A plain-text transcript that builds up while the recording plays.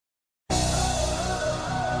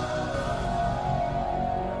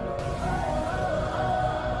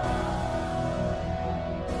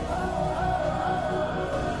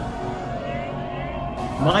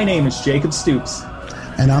My name is Jacob Stoops.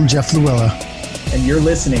 And I'm Jeff Luella. And you're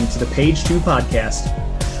listening to the Page 2 Podcast.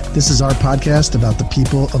 This is our podcast about the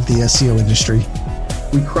people of the SEO industry.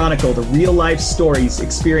 We chronicle the real-life stories,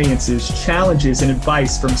 experiences, challenges, and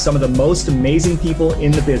advice from some of the most amazing people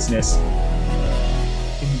in the business.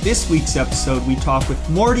 In this week's episode, we talk with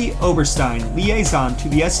Mordy Oberstein, liaison to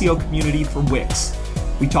the SEO community for Wix.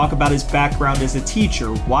 We talk about his background as a teacher,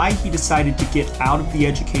 why he decided to get out of the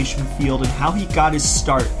education field, and how he got his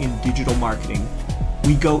start in digital marketing.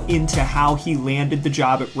 We go into how he landed the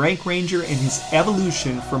job at Rank Ranger and his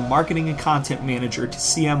evolution from marketing and content manager to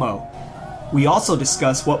CMO. We also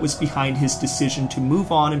discuss what was behind his decision to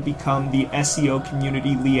move on and become the SEO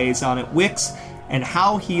community liaison at Wix, and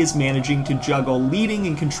how he is managing to juggle leading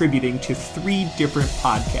and contributing to 3 different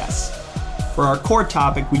podcasts. For our core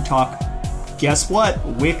topic, we talk, guess what?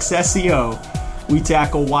 Wix SEO. We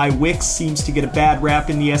tackle why Wix seems to get a bad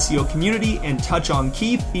rap in the SEO community and touch on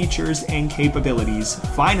key features and capabilities.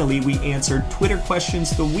 Finally, we answer Twitter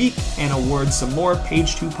questions of the week and award some more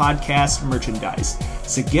Page 2 Podcast merchandise.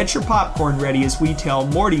 So get your popcorn ready as we tell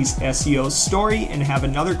Morty's SEO story and have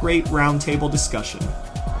another great roundtable discussion.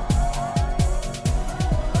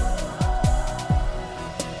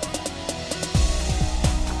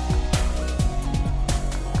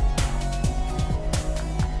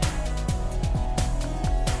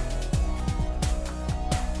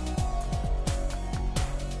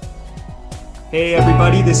 Hey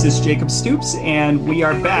everybody, this is Jacob Stoops, and we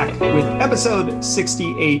are back with episode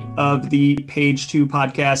 68 of the Page 2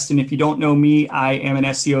 Podcast. And if you don't know me, I am an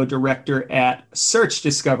SEO director at Search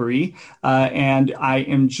Discovery, and I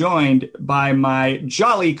am joined by my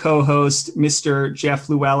jolly co-host, Mr. Jeff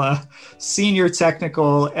Luella, Senior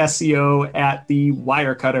Technical SEO at the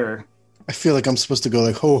Wirecutter. I feel like I'm supposed to go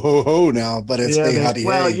like ho ho ho now, but it's hey howdy.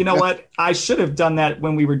 Well, hey. You know what? I should have done that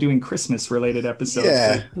when we were doing Christmas related episodes.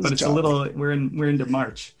 Yeah, but it's a little. We're into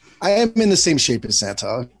March. I am in the same shape as Santa.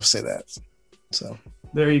 I'll say that. So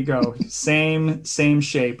there you go. same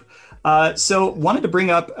shape. So wanted to bring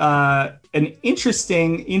up an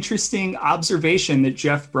interesting observation that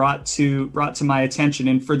Jeff brought to my attention.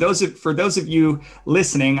 And for those of you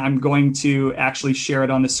listening, I'm going to actually share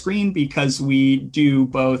it on the screen because we do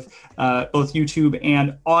both YouTube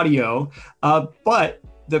and audio. But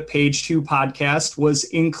the Page 2 podcast was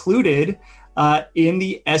included in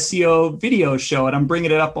the SEO video show, and I'm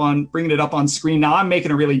bringing it up on screen now. I'm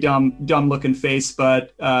making a really dumb looking face,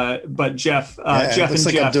 but Jeff, Jeff looks and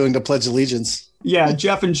like Jeff, I'm doing the Pledge of Allegiance. Yeah,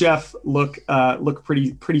 Jeff and Jeff look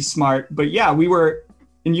pretty smart. But yeah, we were,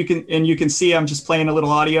 and you can see I'm just playing a little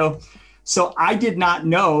audio. So I did not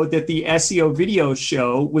know that the SEO video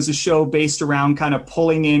show was a show based around kind of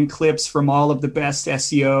pulling in clips from all of the best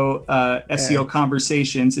SEO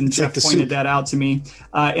conversations, and Jeff pointed that out to me.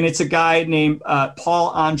 And it's a guy named Paul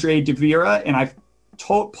Andre De Vera, and I've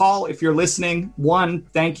told Paul, if you're listening, one,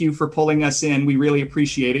 thank you for pulling us in. We really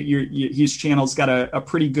appreciate it. His channel's got a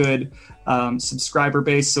pretty good subscriber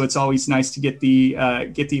base, so it's always nice to get the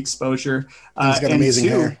exposure. He's got amazing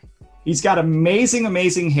hair. He's got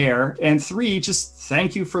amazing hair. And 3, just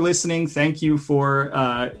thank you for listening. Thank you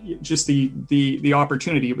for just the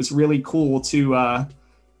opportunity. It was really cool to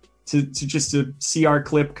see our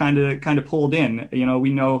clip kind of pulled in. You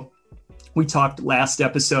know, we talked last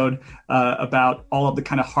episode about all of the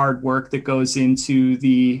kind of hard work that goes into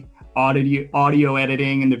the audio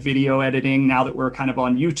editing and the video editing now that we're kind of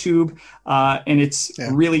on YouTube. And it's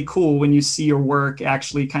really cool when you see your work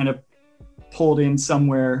actually kind of pulled in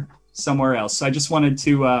somewhere else. So I just wanted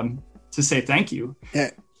to say thank you.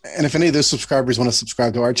 Yeah. And if any of those subscribers want to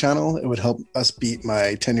subscribe to our channel, it would help us beat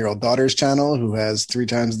my 10-year-old daughter's channel, who has 3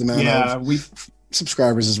 times the amount of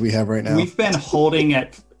subscribers as we have right now. We've been holding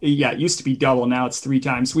at, it used to be double. Now it's 3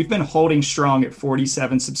 times. We've been holding strong at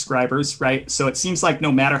 47 subscribers, right? So it seems like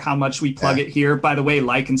no matter how much we plug it here, by the way,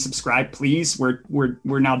 like and subscribe, please. We're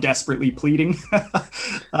now desperately pleading.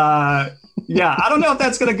 Yeah, I don't know if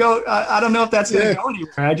that's going to go. I don't know if that's going to go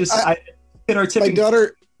anywhere. I hit our tipping.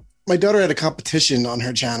 My daughter had a competition on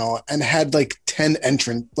her channel and had like 10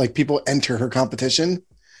 people enter her competition.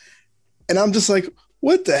 And I'm just like,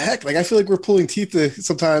 what the heck? Like, I feel like we're pulling teeth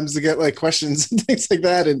sometimes to get like questions and things like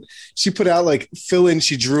that. And she put out like fill in,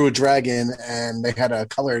 she drew a dragon and they had to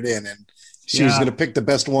color it in. And she was going to pick the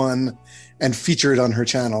best one and feature it on her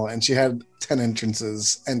channel. And she had 10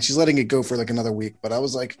 entrances and she's letting it go for like another week. But I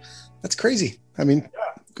was like, that's crazy. I mean,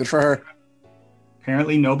 good for her.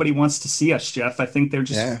 Apparently nobody wants to see us, Jeff. I think they're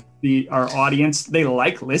just our audience. They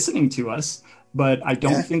like listening to us, but I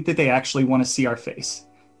don't think that they actually want to see our face.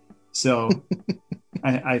 So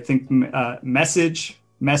I think message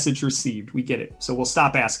Message received. We get it. So we'll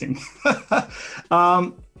stop asking.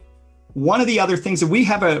 One of the other things that we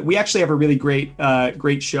actually have a really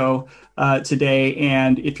great show today.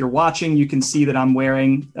 And if you're watching, you can see that I'm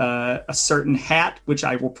wearing a certain hat, which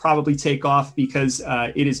I will probably take off because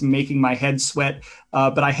it is making my head sweat.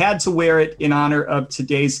 But I had to wear it in honor of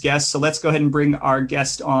today's guest. So let's go ahead and bring our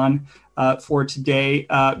guest on for today,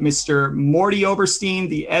 Mr. Mordy Oberstein,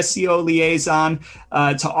 the SEO liaison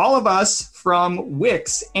to all of us from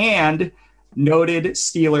Wix and noted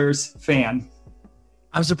Steelers fan.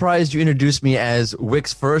 I'm surprised you introduced me as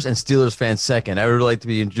Wix first and Steelers fan second. I would really like to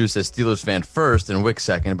be introduced as Steelers fan first and Wix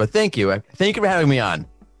second, but thank you. Thank you for having me on.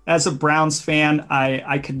 As a Browns fan,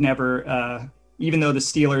 I could never, even though the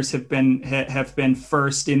Steelers have been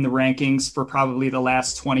first in the rankings for probably the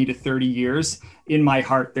last 20 to 30 years, in my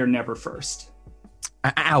heart, they're never first.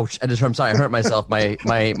 Ouch. I'm sorry. I hurt myself. My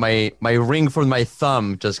ring from my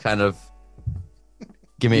thumb just kind of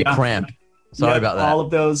gave me a cramp. Sorry about that. All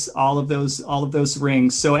of those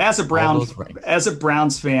rings. So as a Browns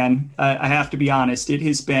fan, I have to be honest, it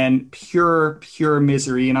has been pure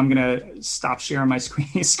misery. And I'm going to stop sharing my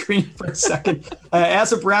screen for a second.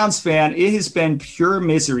 As a Browns fan, it has been pure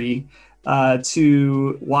misery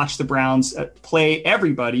to watch the Browns play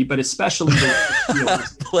everybody, but especially the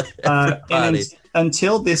Steelers. And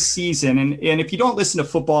until this season, and if you don't listen to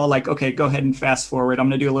football, like, okay, go ahead and fast forward. I'm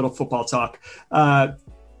going to do a little football talk.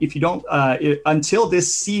 If you don't, until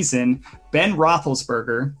this season, Ben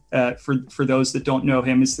Roethlisberger, for those that don't know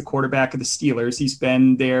him, is the quarterback of the Steelers. He's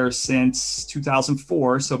been there since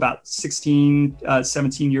 2004, so about 17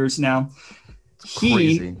 years now.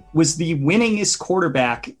 He was the winningest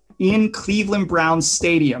quarterback in Cleveland Browns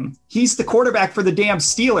Stadium. He's the quarterback for the damn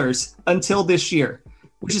Steelers until this year,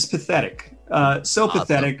 which is pathetic.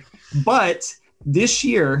 Pathetic. But this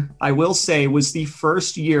year, I will say, was the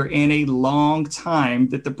first year in a long time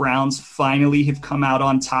that the Browns finally have come out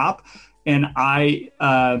on top. And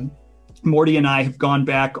Mordy and I have gone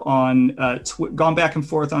back and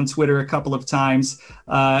forth on Twitter a couple of times.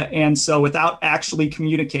 And so without actually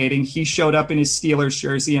communicating, he showed up in his Steelers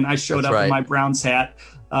jersey and I showed up in my Browns hat.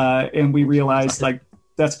 And we realized, like,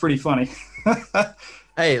 that's pretty funny.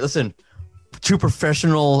 Hey, listen, two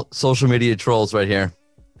professional social media trolls right here.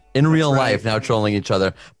 In real life, now trolling each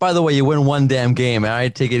other. By the way, you win one damn game. All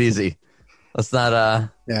right, take it easy. Let's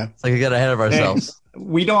not. It's like we get ahead of ourselves. Hey,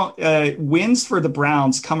 we don't. Wins for the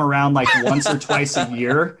Browns come around like once or twice a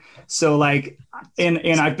year. So like, and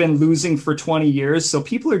I've been losing for 20 years. So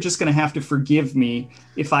people are just going to have to forgive me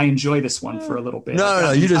if I enjoy this one for a little bit.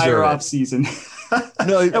 No, you deserve it. Off season.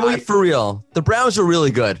 No, for real. The Browns are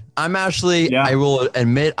really good. I'm actually. I will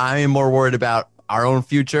admit, I am more worried about our own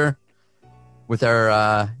future with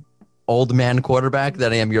our old man quarterback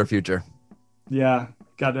than I am your future. Yeah.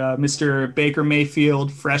 Got Mr. Baker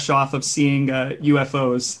Mayfield fresh off of seeing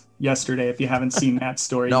UFOs yesterday, if you haven't seen that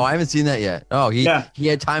story. No, I haven't seen that yet. Oh, he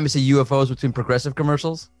had time to see UFOs between progressive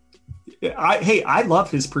commercials? I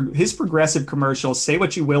love his progressive commercials. Say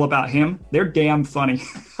what you will about him. They're damn funny.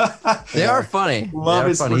 They are funny. Love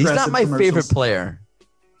his funny. He's not my favorite player.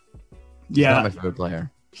 Yeah. He's not my favorite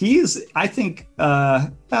player. He is, I think,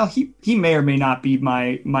 he may or may not be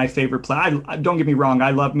my favorite player. Don't get me wrong.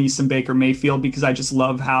 I love me some Baker Mayfield because I just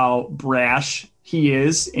love how brash he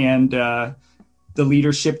is and the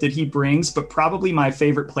leadership that he brings. But probably my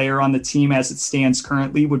favorite player on the team as it stands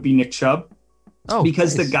currently would be Nick Chubb. Oh,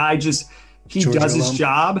 because the guy does his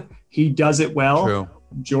job. He does it well. True.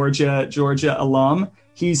 Georgia alum.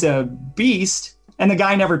 He's a beast. And the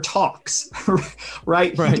guy never talks,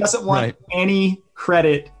 right? He doesn't want any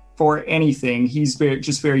credit for anything. He's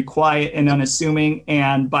just very quiet and unassuming.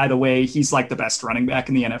 And by the way, he's like the best running back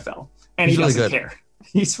in the NFL. And he doesn't care.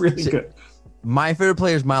 He's really good. My favorite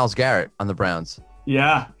player is Myles Garrett on the Browns.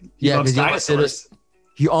 Yeah. Because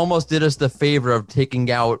he almost did us the favor of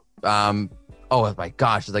taking out, oh my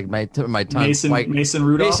gosh, it's like my tip of my tongue. Mason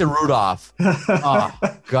Rudolph. Mason Rudolph. Oh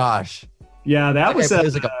gosh. Yeah, that was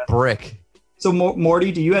like a brick. So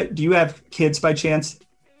Mordy, do you have kids by chance?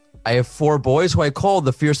 I have 4 boys who I call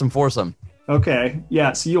the fearsome foursome. Okay,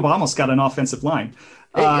 yeah. So you've almost got an offensive line.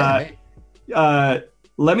 Let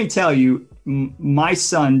me tell you, my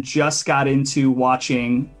son just got into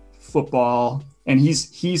watching football, and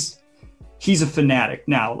he's a fanatic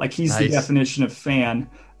now. Like he's the definition of fan.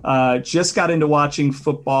 Just got into watching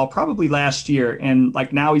football probably last year, and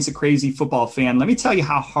like now he's a crazy football fan. Let me tell you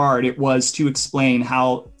how hard it was to explain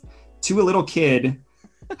how to a little kid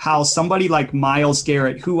how somebody like Myles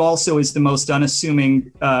Garrett, who also is the most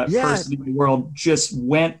unassuming person in the world, just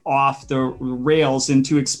went off the rails, and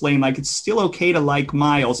to explain like it's still okay to like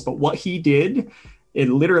Myles, but what he did it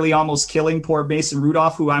literally almost killing poor Mason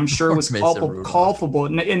Rudolph, who I'm sure was culpable.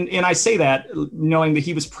 And I say that knowing that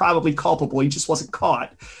he was probably culpable. He just wasn't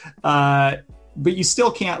caught. But you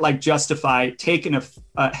still can't like justify taking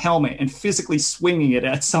a helmet and physically swinging it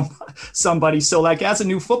at somebody. So like as a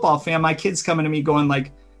new football fan, my kid's coming to me going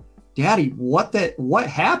like, Daddy, what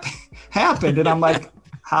happened? And I'm like,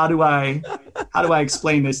 how do I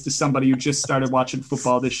explain this to somebody who just started watching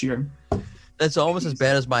football this year? That's almost as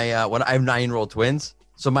bad as my when I have 9-year-old twins.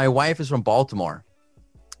 So my wife is from Baltimore,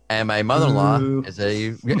 and my mother-in-law is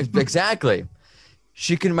exactly.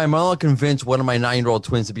 My mother-in-law convinced one of my 9-year-old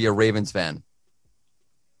twins to be a Ravens fan.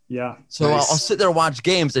 Yeah. So nice. I'll sit there and watch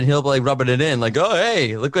games, and he'll be like rubbing it in, like, "Oh,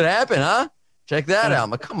 hey, look what happened, huh? Check that out."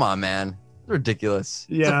 I'm like, "Come on, man, it's ridiculous."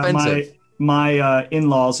 Yeah, it's offensive. my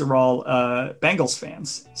in-laws are all Bengals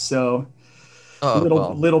fans, so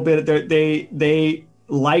little bit. They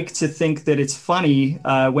like to think that it's funny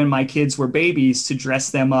when my kids were babies to dress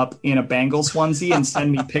them up in a Bengals onesie and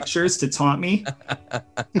send me pictures to taunt me.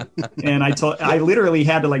 And I literally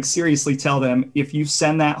had to like seriously tell them, if you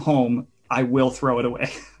send that home, I will throw it away.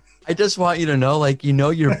 I just want you to know, like,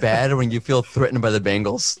 you're bad when you feel threatened by the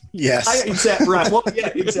Bengals. Yes. Exactly. Right. Well,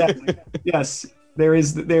 yeah, exactly. Yes. There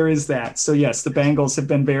is that. So yes, the Bengals have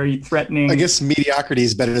been very threatening. I guess mediocrity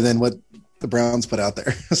is better than what the Browns put out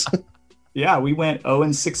there. Yeah, we went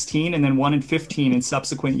 0-16 and then 1-15 in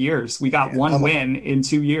subsequent years. We got one win in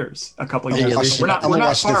 2 years, a couple of years. We're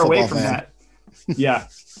not far away from that. Yeah,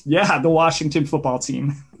 the Washington football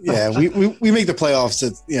team. Yeah, we make the playoffs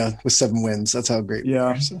with 7 wins. That's how great we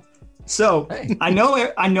are. So hey. I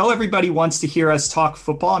know everybody wants to hear us talk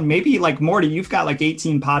football, and maybe like Morty, you've got like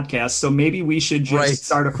 18 podcasts, so maybe we should just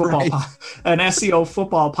start a football, an SEO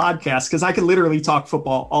football podcast, because I could literally talk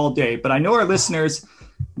football all day. But I know our listeners,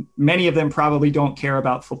 many of them probably don't care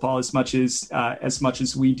about football as much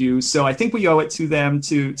as we do. So I think we owe it to them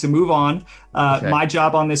to move on. My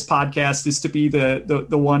job on this podcast is to be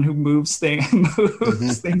the one who moves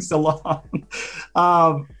things along.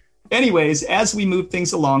 Anyways, as we move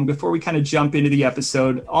things along, before we kind of jump into the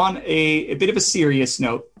episode, on a bit of a serious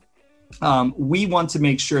note, we want to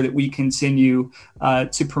make sure that we continue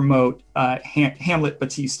to promote Hamlet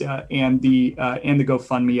Batista and the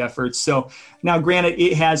GoFundMe efforts. So now, granted,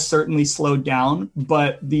 it has certainly slowed down,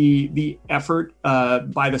 but the effort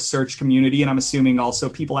by the search community, and I'm assuming also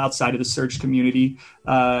people outside of the search community,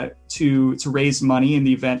 to raise money in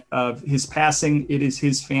the event of his passing, it is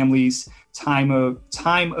his family's time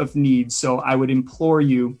of need. So I would implore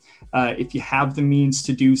you, if you have the means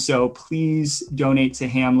to do so, please donate to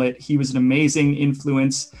Hamlet. He was an amazing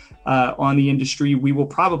influence on the industry. We will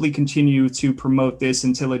probably continue to promote this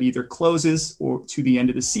until it either closes or to the end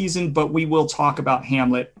of the season, but we will talk about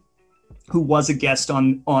Hamlet, who was a guest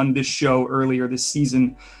on this show earlier this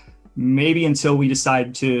season, maybe until we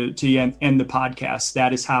decide to end the podcast.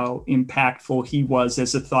 That is how impactful he was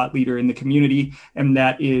as a thought leader in the community, and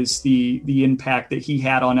that is the impact that he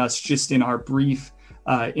had on us just in our brief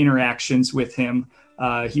interactions with him.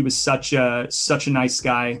 He was such a nice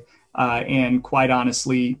guy, and quite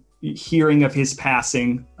honestly, hearing of his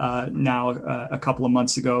passing now a couple of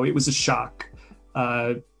months ago, it was a shock,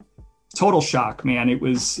 total shock, man. It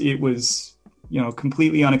was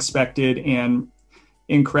completely unexpected and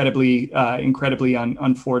incredibly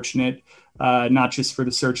unfortunate, not just for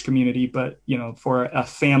the search community, but for a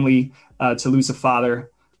family to lose a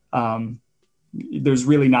father. There's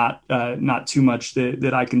really not too much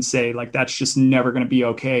that I can say. Like, that's just never going to be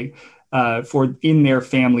okay for in their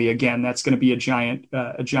family. Again, that's going to be a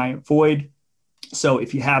giant void. So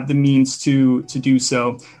if you have the means to do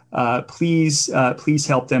so, please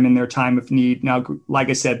help them in their time of need. Now, like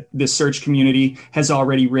I said, the search community has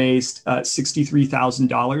already raised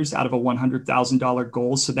 $63,000 out of a $100,000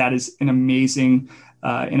 goal. So that is an amazing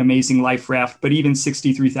life raft. But even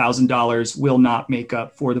 $63,000 will not make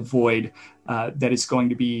up for the void that is going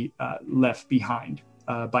to be left behind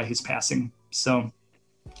by his passing. So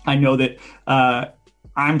I know that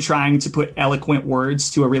I'm trying to put eloquent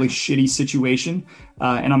words to a really shitty situation,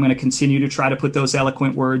 and I'm going to continue to try to put those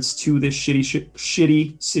eloquent words to this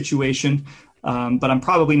shitty situation, but I'm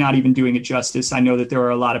probably not even doing it justice. I know that there are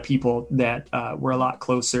a lot of people that were a lot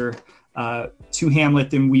closer to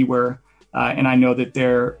Hamlet than we were, and I know that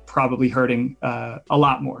they're probably hurting a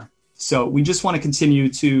lot more. So we just want to continue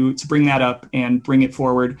to bring that up and bring it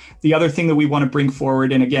forward. The other thing that we want to bring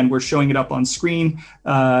forward, and again, we're showing it up on screen,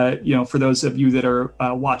 for those of you that are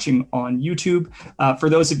watching on YouTube, for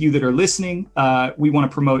those of you that are listening, we want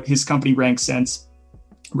to promote his company, Rank Sense,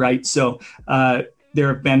 right? So there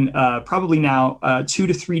have been probably now 2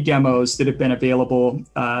 to 3 demos that have been available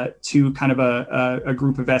to kind of a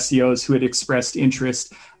group of SEOs who had expressed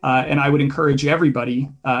interest. And I would encourage everybody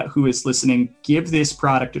who is listening, give this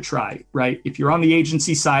product a try, right? If you're on the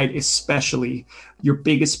agency side, especially, your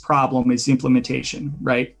biggest problem is implementation,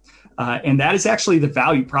 right? And that is actually the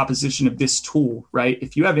value proposition of this tool, right?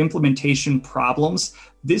 If you have implementation problems,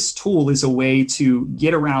 this tool is a way to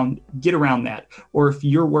get around that. Or if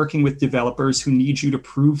you're working with developers who need you to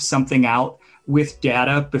prove something out with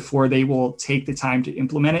data before they will take the time to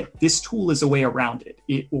implement it, this tool is a way around it.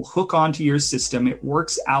 It will hook onto your system. It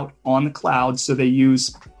works out on the cloud. So they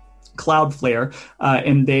use Cloudflare,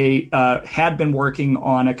 and they had been working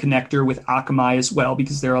on a connector with Akamai as well,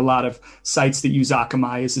 because there are a lot of sites that use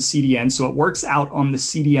Akamai as a CDN. So it works out on the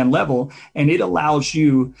CDN level, and it allows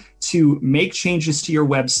you to make changes to your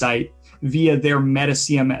website via their Meta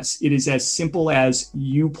CMS. It is as simple as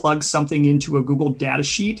you plug something into a Google data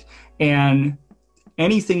sheet, and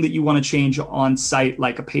anything that you want to change on site,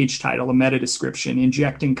 like a page title, a meta description,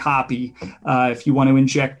 injecting copy, if you want to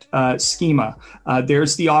inject schema,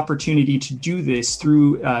 there's the opportunity to do this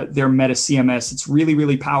through their Meta CMS. It's really,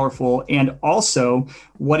 really powerful. And also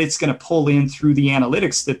what it's going to pull in through the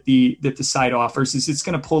analytics that the site offers is it's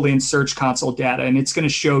going to pull in Search Console data, and it's going to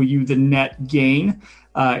show you the net gain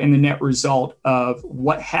and the net result of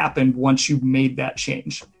what happened once you made that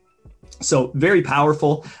change. So very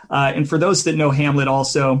powerful. And for those that know Hamlet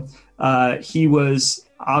also, he was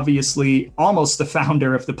obviously almost the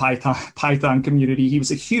founder of the Python community. He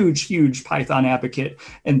was a huge Python advocate,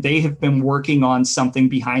 and they have been working on something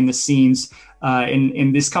behind the scenes.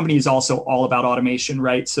 And this company is also all about automation,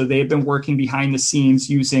 right? So they've been working behind the scenes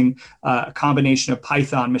using a combination of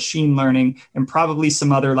Python, machine learning, and probably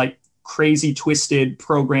some other like crazy twisted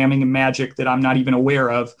programming and magic that I'm not even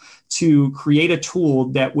aware of, to create a tool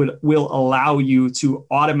that will allow you to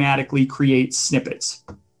automatically create snippets.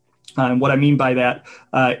 And what I mean by that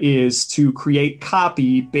is to create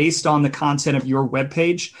copy based on the content of your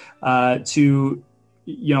webpage to,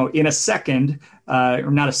 in a second, or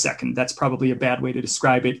not a second, that's probably a bad way to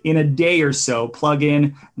describe it, in a day or so, plug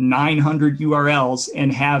in 900 URLs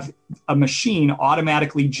and have a machine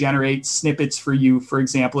automatically generate snippets for you. For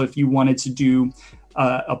example, if you wanted to do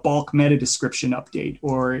a bulk meta description update,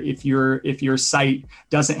 or if your site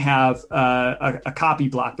doesn't have a copy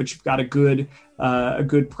block, but you've got a good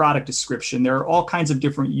product description. There are all kinds of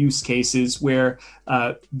different use cases where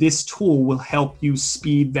this tool will help you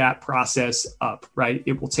speed that process up, right?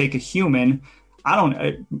 It will take a human,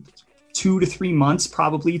 2 to 3 months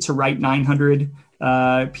probably to write 900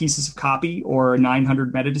 pieces of copy or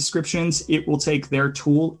 900 meta descriptions. It will take their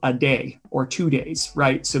tool a day or 2 days,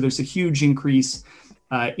 right? So there's a huge increase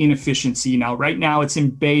in efficiency. Now, right now it's in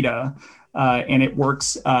beta, and it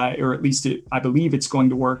works, or at least I believe it's going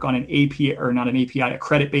to work on an API, or not an API, a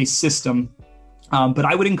credit-based system. But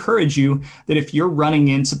I would encourage you that if you're running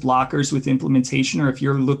into blockers with implementation, or if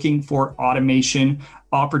you're looking for automation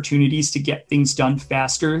opportunities to get things done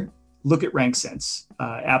faster, look at RankSense.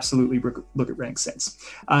 Absolutely look at RankSense.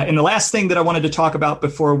 And the last thing that I wanted to talk about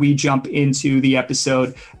before we jump into the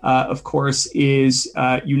episode, of course, is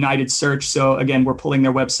United Search. So again, we're pulling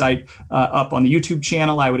their website up on the YouTube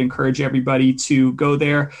channel. I would encourage everybody to go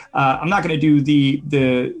there. I'm not going to do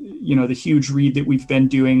the huge read that we've been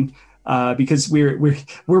doing, because we're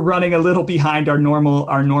running a little behind our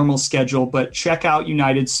normal schedule. But check out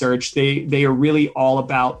United Search. They are really all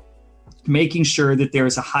about making sure that there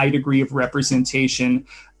is a high degree of representation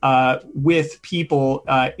with people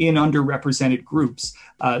in underrepresented groups.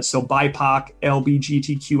 So BIPOC,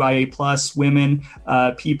 LGBTQIA+, women,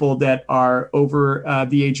 people that are over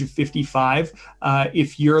the age of 55.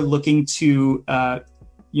 If you're looking to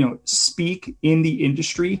speak in the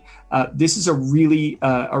industry, this is a really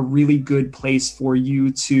good place for you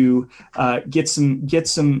to get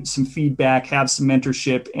some feedback, have some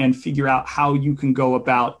mentorship, and figure out how you can go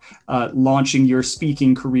about launching your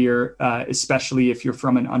speaking career, especially if you're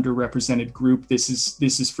from an underrepresented group. This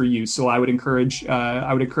is for you. So I would encourage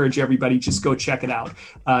everybody, just go check it out,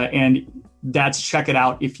 and that's check it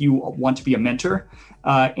out if you want to be a mentor.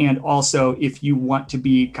 And also, if you want to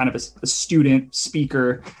be kind of a student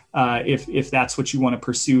speaker, if that's what you want to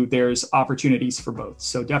pursue, there's opportunities for both.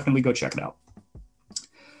 So definitely go check it out.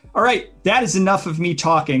 All right, that is enough of me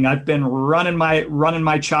talking. I've been running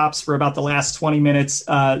my chops for about the last 20 minutes.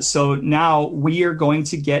 So now we are going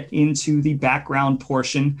to get into the background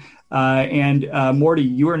portion. And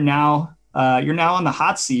Mordy, you're now on the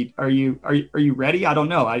hot seat. Are you ready? I don't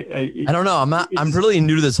know. I don't know. I'm really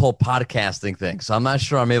new to this whole podcasting thing, so I'm not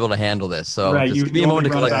sure I'm able to handle this. So just give me a moment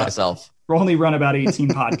to collect myself. only run about 18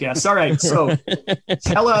 podcasts. All right. So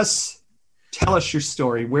tell us your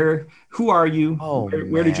story. Who are you?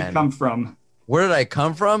 Where did you come from? Where did I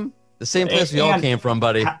come from? The same place we all came from,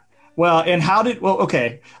 buddy.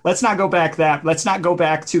 Okay. Let's not go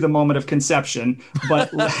back to the moment of conception,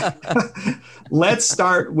 but let's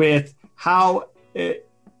start with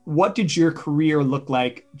what did your career look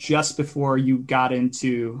like just before you got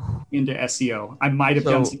into SEO? I might have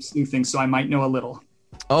done some sleuthing, so I might know a little.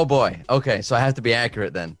 Oh boy. Okay. So I have to be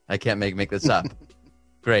accurate then. I can't make this up.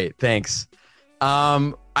 Great. Thanks.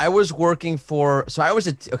 I was working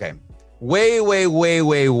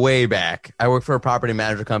way back. I worked for a property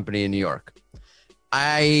management company in New York.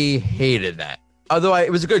 I hated that. Although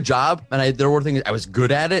it was a good job, and there were things I was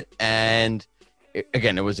good at it, and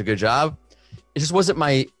it was a good job. It just wasn't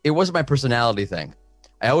my personality thing.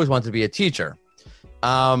 I always wanted to be a teacher.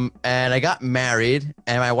 And I got married,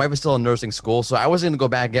 and my wife was still in nursing school, so I wasn't going to go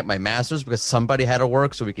back and get my master's because somebody had to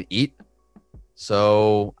work so we could eat.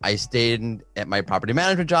 So I stayed at my property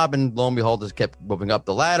management job, and lo and behold, just kept moving up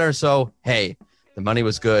the ladder. So, hey, the money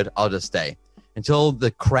was good. I'll just stay. Until the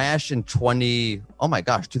crash in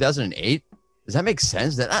 2008. Does that make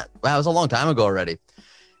sense? Wow, it was a long time ago already.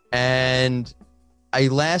 And I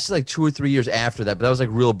lasted like 2 or 3 years after that, but that was like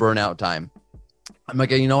real burnout time. I'm like,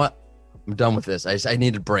 you know what? I'm done with this. I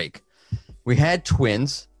need a break. We had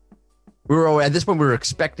twins. At this point, we were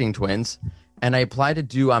expecting twins. And I applied to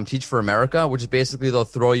do Teach for America, which is basically they'll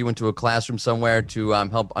throw you into a classroom somewhere to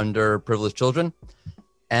help underprivileged children.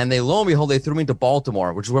 And lo and behold, they threw me to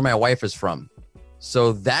Baltimore, which is where my wife is from.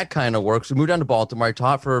 So that kind of works. We moved down to Baltimore. I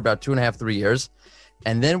taught for about 2.5, 3 years.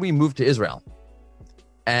 And then we moved to Israel.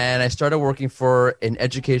 And I started working for an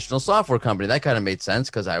educational software company. That kind of made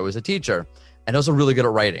sense because I was a teacher and also really good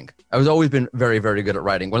at writing. I was always been very, very good at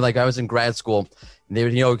writing. When I was in grad school, and they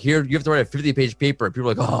would, here, you have to write a 50-page paper.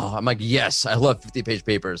 People are like, oh, I'm like, yes, I love 50-page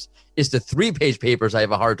papers. It's the 3-page papers I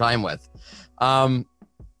have a hard time with. And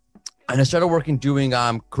I started doing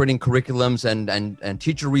creating curriculums and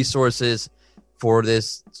teacher resources for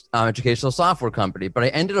this educational software company. But I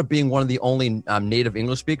ended up being one of the only native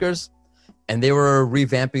English speakers. And they were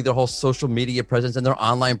revamping their whole social media presence and their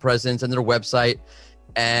online presence and their website.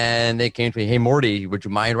 And they came to me, hey, Mordy, would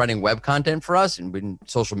you mind writing web content for us and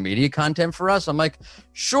social media content for us? I'm like,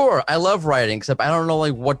 sure, I love writing, except I don't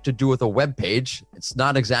know what to do with a web page. It's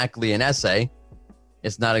not exactly an essay.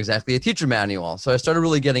 It's not exactly a teacher manual. So I started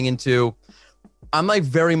really getting into, I'm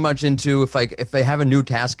very much into if I have a new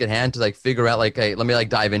task at hand to figure out hey, let me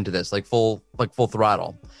dive into this full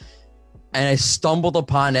throttle. And I stumbled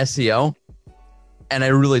upon SEO and I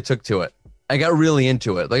really took to it. I got really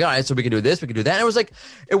into it. All right, so we can do this, we can do that. And it was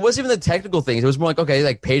it wasn't even the technical things. It was more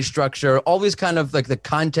page structure, all these kind of the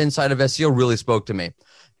content side of SEO really spoke to me.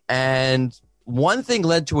 And one thing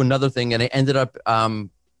led to another thing. And I ended up, I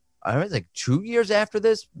was 2 years after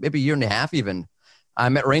this, maybe a year and a half even,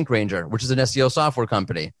 I'm at Rank Ranger, which is an SEO software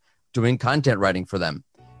company, doing content writing for them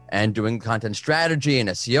and doing content strategy and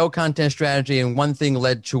SEO content strategy. And one thing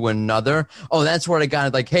led to another. Oh, that's where I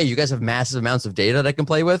got hey, you guys have massive amounts of data that I can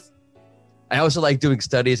play with. I also like doing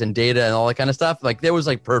studies and data and all that kind of stuff. That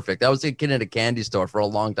was perfect. I was a kid in a candy store for a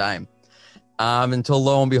long time. Until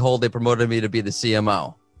lo and behold, they promoted me to be the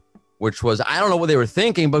CMO, which was, I don't know what they were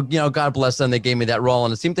thinking, but God bless them. They gave me that role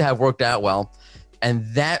and it seemed to have worked out well. And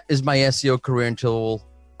that is my SEO career until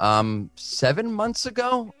 7 months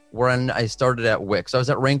ago when I started at Wix. I was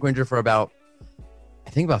at Rank Ranger for about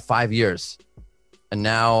 5 years. And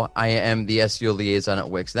now I am the SEO liaison at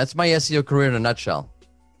Wix. That's my SEO career in a nutshell.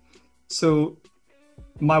 So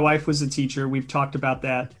my wife was a teacher. We've talked about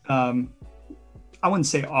that. I wouldn't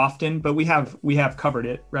say often, but we have covered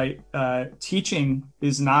it, right? Teaching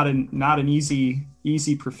is not an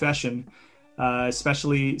easy profession,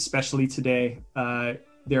 especially today.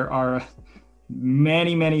 There are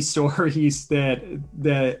many stories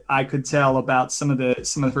that I could tell about some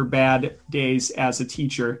of her bad days as a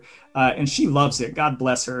teacher, and she loves it. God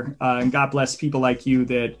bless her, and God bless people like you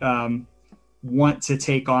that want to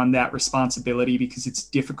take on that responsibility because it's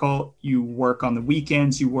difficult. You work on the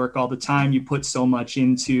weekends, you work all the time, you put so much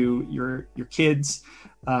into your kids,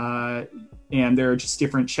 and there are just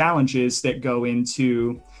different challenges that go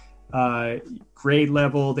into grade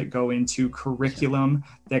level, that go into curriculum,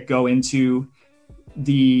 that go into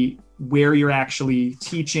where you're actually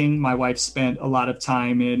teaching. My wife spent a lot of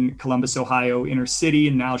time in Columbus, Ohio, inner city,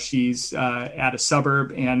 and now she's at a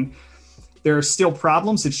suburb, and there are still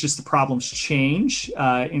problems. It's just the problems change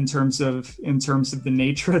in terms of the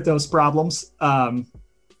nature of those problems. So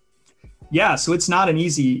it's not an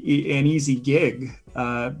easy gig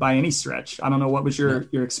by any stretch. I don't know, what was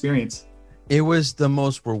your experience? It was the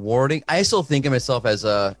most rewarding. I still think of myself as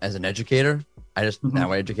an educator. I just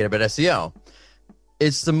now I educate about SEO.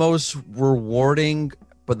 It's the most rewarding,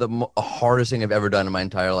 but the hardest thing I've ever done in my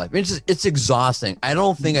entire life. It's exhausting. I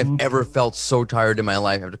don't think I've ever felt so tired in my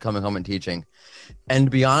life after coming home and teaching. And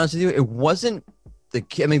to be honest with you, it wasn't the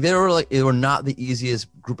kid. I mean, they were not the easiest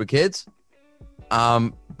group of kids.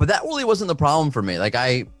 But that really wasn't the problem for me. Like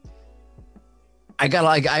we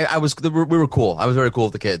were cool. I was very cool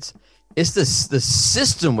with the kids. It's the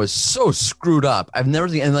system was so screwed up. I've never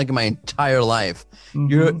seen anything like in my entire life.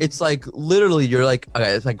 It's like literally you're like,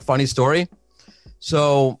 okay, it's like funny story.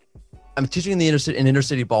 So I'm teaching in inner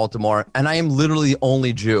city Baltimore, and I am literally the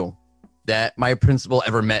only Jew that my principal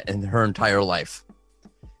ever met in her entire life.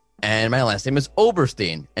 And my last name is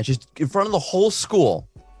Oberstein, and she's in front of the whole school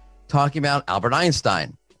talking about Albert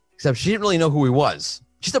Einstein, except she didn't really know who he was.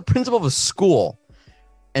 She's the principal of a school.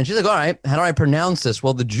 And she's like, all right, how do I pronounce this?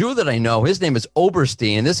 Well, the Jew that I know, his name is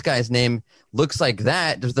Oberstein, and this guy's name looks like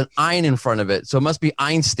that. There's an ein in front of it, so it must be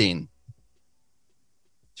Einstein.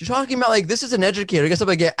 She's talking about, like, this is an educator. I guess I'm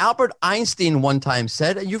like, yeah, Albert Einstein one time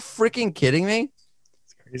said, are you freaking kidding me?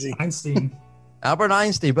 It's crazy. Einstein. Albert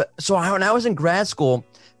Einstein. But so when I was in grad school,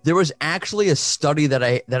 there was actually a study that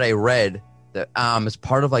I read that as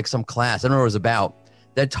part of like some class, I don't know what it was about,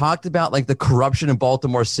 that talked about like the corruption in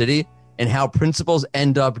Baltimore City and how principals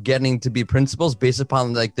end up getting to be principals based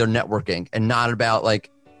upon like their networking and not about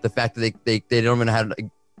like the fact that they don't even know how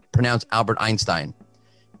to pronounce Albert Einstein.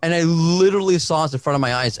 And I literally saw this in front of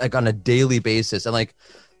my eyes like on a daily basis. And like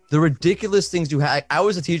the ridiculous things you have. I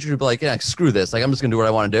was a teacher who'd be like, yeah, screw this. Like, I'm just going to do what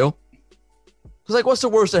I want to do. Because like, what's the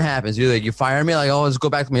worst that happens? You fire me? Like, oh, let's go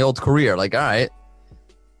back to my old career. Like, all right.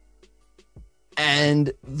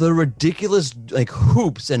 And the ridiculous like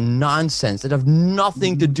hoops and nonsense that have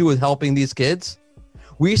nothing to do with helping these kids.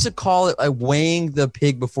 We used to call it like weighing the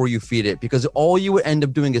pig before you feed it, because all you would end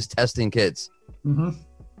up doing is testing kids.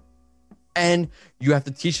 And you have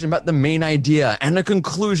to teach them about the main idea and the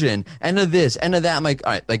conclusion and the this and the that. I'm like,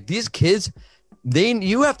 all right, like these kids,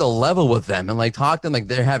 you have to level with them and like talk to them like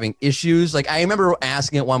they're having issues. Like I remember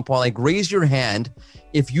asking at one point, like, raise your hand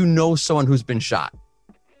if you know someone who's been shot.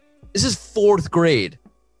 This is 4th grade,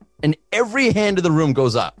 and every hand in the room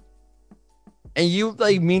goes up. And you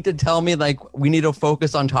like mean to tell me like we need to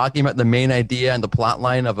focus on talking about the main idea and the plot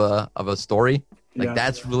line of a story? Like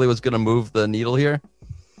that's really what's going to move the needle here.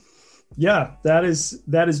 Yeah, that is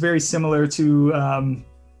very similar to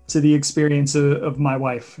the experience of my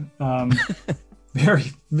wife.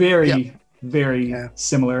 Very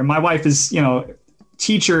similar. And my wife is,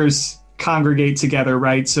 teachers congregate together,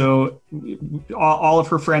 right? So all of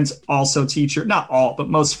her friends also teacher, not all, but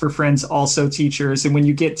most of her friends also teachers. And when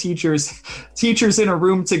you get teachers in a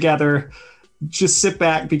room together, just sit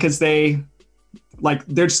back because they're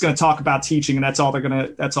just going to talk about teaching, and that's all they're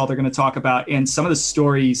going to talk about. And some of the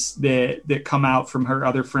stories that come out from her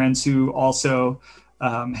other friends who also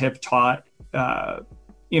have taught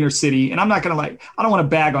inner city, and I'm not going to I don't want to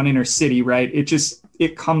bag on inner city, right?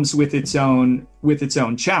 It comes with its own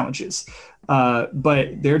challenges,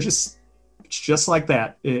 but they're just like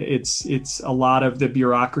that. It's a lot of the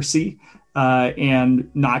bureaucracy and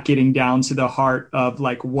not getting down to the heart of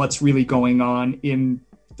like what's really going on in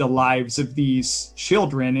the lives of these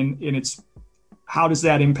children, and it's how does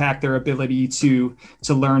that impact their ability to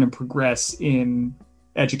learn and progress in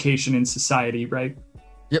education and society, right?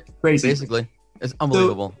 Yep. Crazy. Basically, it's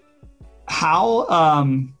unbelievable.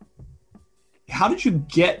 So, how did you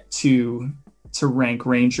get to rank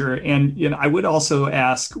ranger? And I would also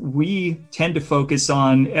ask, we tend to focus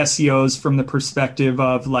on SEOs from the perspective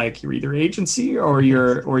of like you're either agency or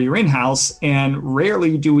you're in-house, and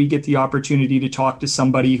rarely do we get the opportunity to talk to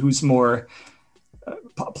somebody who's more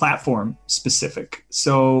platform specific.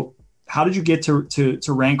 So how did you get to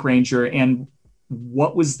rank ranger, and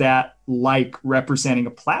what was that like representing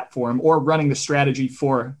a platform or running the strategy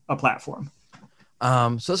for a platform?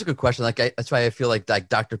 So that's a good question. Like, that's why I feel like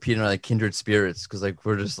Dr. Pete and I are like kindred spirits, because like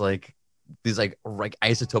we're just like these like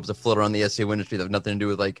isotopes that float around the SEO industry that have nothing to do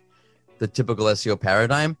with like the typical SEO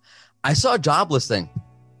paradigm. I saw a job listing.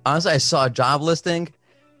 Honestly, I saw a job listing.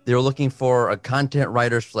 They were looking for a content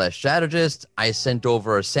writer / strategist. I sent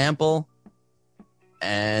over a sample,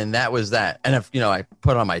 and that was that. And if I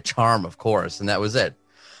put on my charm, of course, and that was it.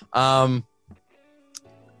 That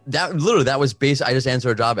was based. I just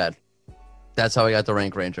answered a job ad. That's how I got the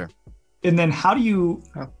rank ranger. And then how do you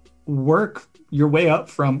work your way up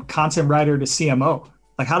from content writer to CMO?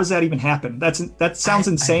 Like, how does that even happen? That sounds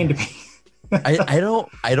insane to me. I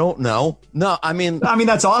don't know. No, I mean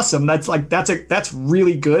that's awesome. That's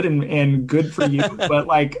really good and good for you. But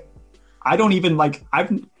like, I don't even like,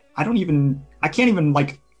 I can't even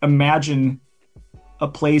like imagine a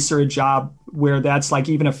place or a job where that's like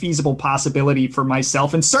even a feasible possibility for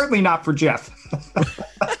myself, and certainly not for Jeff.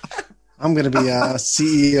 I'm going to be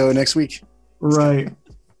CEO next week. Right.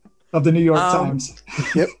 Of the New York Times.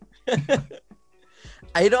 Yep.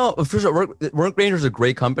 I don't, first of all, Work Ranger is a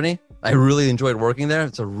great company. I really enjoyed working there.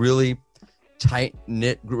 It's a really tight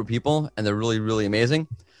knit group of people, and they're really, really amazing.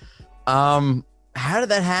 How did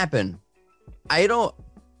that happen? I don't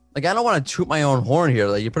want to toot my own horn here.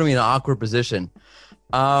 Like, you're putting me in an awkward position.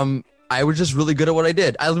 I was just really good at what I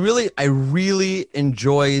did. I really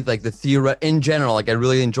enjoy like the in general. Like, I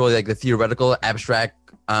really enjoy like the theoretical,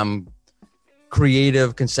 abstract,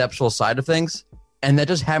 creative, conceptual side of things. And that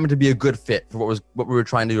just happened to be a good fit for what we were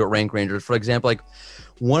trying to do at Rank Rangers. For example, like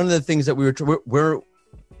one of the things that we weren't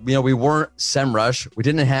SEMrush. We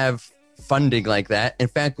didn't have funding like that. In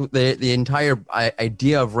fact, the entire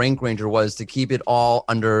idea of Rank Ranger was to keep it all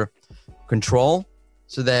under control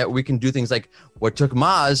so that we can do things like what took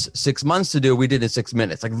Maz 6 months to do, we did in 6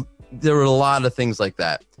 minutes. Like, there were a lot of things like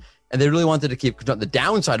that. And they really wanted to keep control. The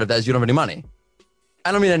downside of that is you don't have any money.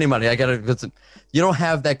 I don't mean any money. You don't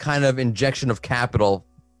have that kind of injection of capital,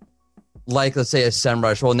 like let's say a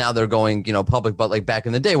SEMrush. Well, now they're going, public, but like back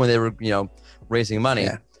in the day when they were, raising money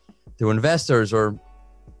through investors, or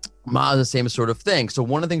Maz, the same sort of thing. So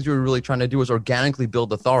one of the things we were really trying to do was organically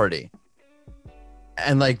build authority,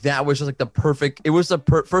 and like that was just like the perfect. It was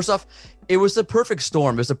first off, it was the perfect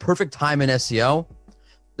storm. It was the perfect time in SEO.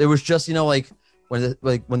 It was just when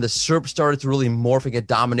the SERP started to really morph and get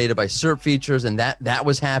dominated by SERP features, and that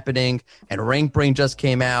was happening, and Rank Brain just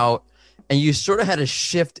came out, and you sort of had a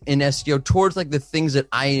shift in SEO towards like the things that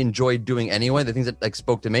I enjoyed doing anyway, the things that like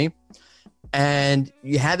spoke to me, and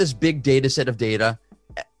you had this big data set of data,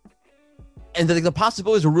 and the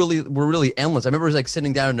possibilities were really endless. I remember like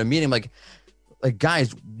sitting down in a meeting, like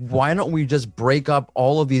guys, why don't we just break up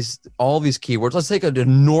all of these keywords? Let's take an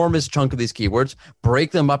enormous chunk of these keywords, break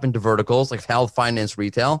them up into verticals like health, finance,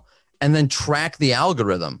 retail, and then track the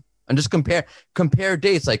algorithm and just compare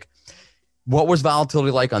dates. Like, what was volatility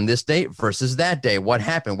like on this date versus that day? What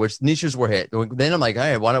happened? Which niches were hit? Then I'm like,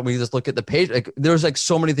 hey, why don't we just look at the page? Like, there's like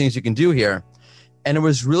so many things you can do here. And it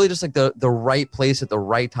was really just like the right place at the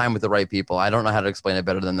right time with the right people. I don't know how to explain it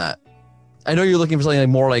better than that. I know you're looking for something like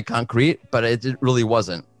more like concrete, but it really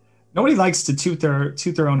wasn't. Nobody likes to toot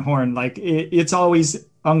their own horn. Like it's always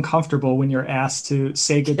uncomfortable when you're asked to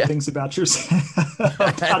say good things about yourself.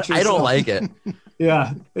 I don't like it.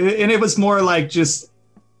 Yeah, and it was more like just,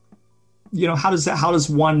 how does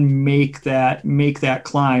one make that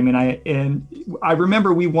climb? And I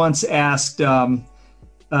remember we once asked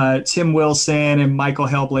Tim Wilson and Michael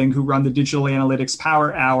Helbling, who run the Digital Analytics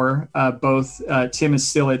Power Hour. Both Tim is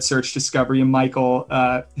still at Search Discovery, and Michael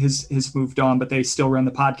has moved on, but they still run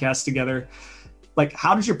the podcast together. Like,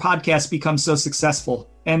 how did your podcast become so successful?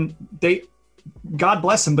 And they, God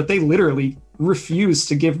bless them, but they literally refused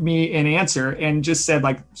to give me an answer and just said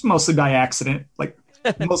like, it's mostly by accident,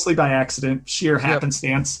 sheer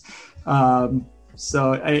happenstance.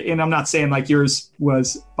 So I'm not saying like yours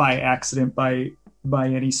was by accident by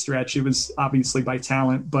any stretch. It was obviously by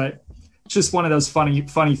talent, but it's just one of those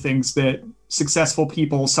funny things that successful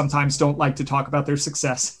people sometimes don't like to talk about their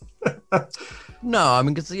success. No, I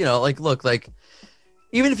mean, because, look,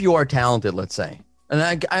 even if you are talented, let's say,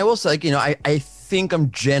 and I will say, I think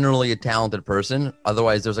I'm generally a talented person.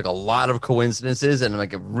 Otherwise, there's like a lot of coincidences, and I'm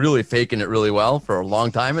like really faking it really well for a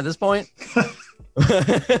long time at this point.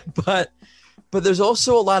 But there's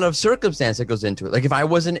also a lot of circumstance that goes into it. Like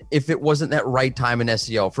if it wasn't that right time in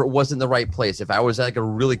SEO, if it wasn't the right place, if I was like a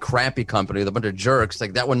really crappy company with a bunch of jerks,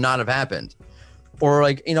 like that would not have happened. Or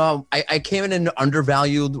like, I came in an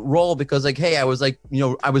undervalued role because like, hey, I was like,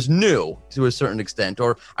 I was new to a certain extent,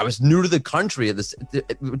 or I was new to the country of this,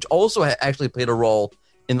 which also actually played a role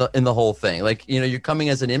in the whole thing. Like, you're coming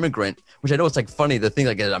as an immigrant, which I know it's like funny to think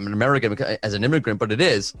like I'm an American as an immigrant, but it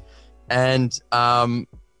is. And,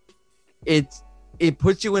 it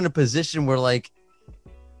puts you in a position where like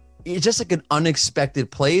it's just like an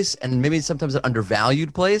unexpected place, and maybe sometimes an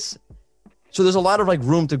undervalued place. So there's a lot of like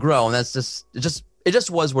room to grow, and that's just it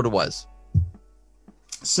just was what it was.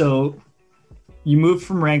 So you moved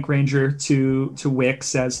from Rank Ranger to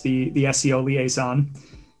Wix as the SEO liaison.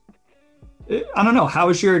 I don't know, how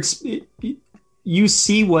is your you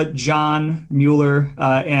see what John Mueller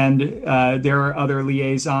and there are other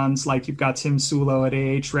liaisons, like you've got Tim Sulo at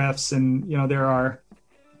Ahrefs, and there are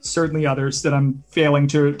certainly others that I'm failing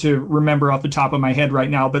to remember off the top of my head right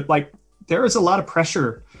now. But like there is a lot of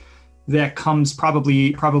pressure that comes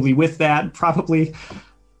probably with that. Probably,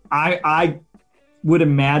 I would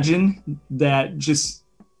imagine that just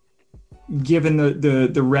given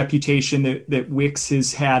the reputation that Wix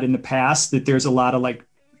has had in the past, that there's a lot of like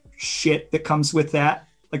shit that comes with that.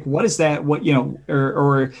 Like, what is that? What, you know,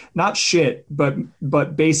 or not shit,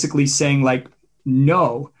 but basically saying like,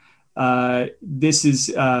 no, this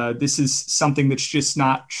is something that's just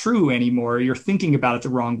not true anymore. You're thinking about it the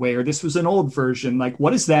wrong way, or this was an old version. Like,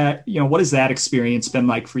 what is that? You know, what has that experience been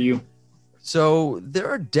like for you? So there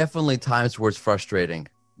are definitely times where it's frustrating,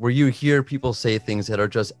 where you hear people say things that are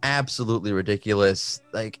just absolutely ridiculous.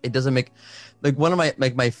 Like, it doesn't make, like, one of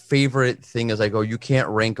my favorite thing is like, oh, you can't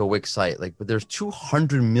rank a Wix site. Like, but there's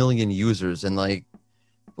 200 million users, and like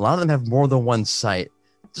a lot of them have more than one site.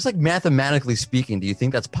 Just like mathematically speaking, do you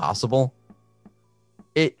think that's possible?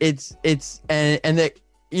 It's and that,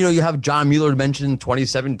 you know, you have John Mueller mentioned in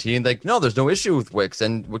 2017, like, no, there's no issue with Wix,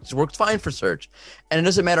 and Wix works fine for search. And it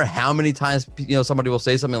doesn't matter how many times, you know, somebody will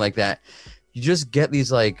say something like that. You just get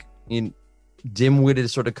these like, you know, dim-witted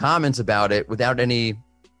sort of comments about it without any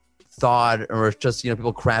thought, or it's just, you know,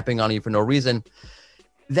 people crapping on you for no reason.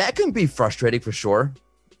 That can be frustrating for sure.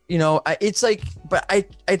 You know, it's like, but I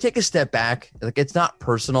take a step back. Like, it's not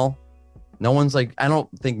personal. No one's like, I don't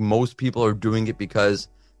think most people are doing it because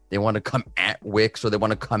they want to come at Wix or they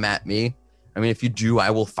want to come at me. I mean, if you do,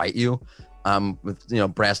 I will fight you. With, you know,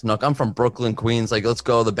 brass knuck. I'm from Brooklyn, Queens. Like, let's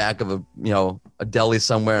go to the back of a, you know, a deli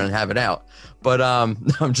somewhere and have it out. But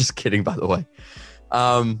I'm just kidding, by the way.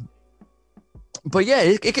 But yeah,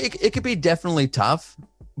 it could be definitely tough.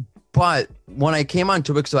 But when I came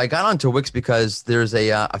onto Wix, so I got onto Wix because there's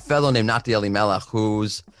a fellow named Nati Elimelech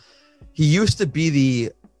he used to be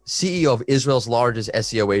the CEO of Israel's largest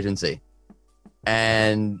SEO agency.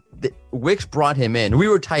 And Wix brought him in. We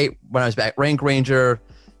were tight when I was back. Rank Ranger,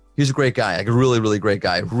 he's a great guy, like a really, really great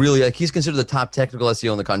guy. Really, like, he's considered the top technical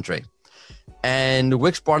SEO in the country. And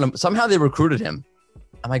Wix brought him. Somehow they recruited him.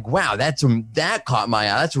 I'm like, wow, that caught my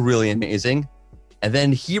eye. That's really amazing. And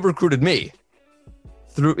then he recruited me.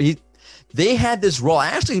 They had this role. I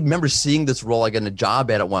actually remember seeing this role like in a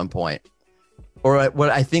job ad at one point, or what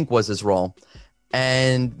I think was this role,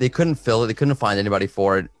 and they couldn't fill it. They couldn't find anybody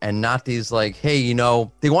for it. And Nati's like, hey, you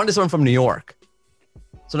know, they wanted someone from New York.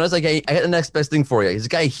 So I was like, hey, I got the next best thing for you. He's a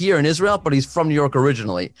guy here in Israel, but he's from New York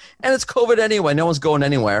originally. And it's COVID anyway. No one's going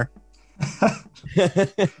anywhere.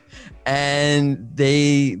 And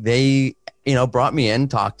they, you know, brought me in,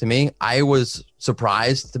 talked to me. I was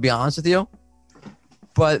surprised, to be honest with you.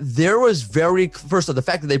 But there was first of all, the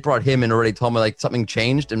fact that they brought him in already told me like something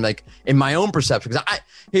changed, and like in my own perception, because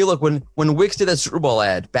hey, look, when Wix did that Super Bowl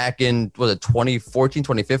ad back in, was it 2014,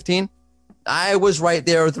 2015? I was right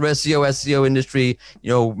there with the SEO industry, you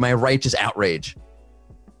know, my righteous outrage.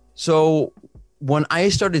 So when I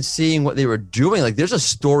started seeing what they were doing, like, there's a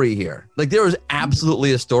story here. Like, there was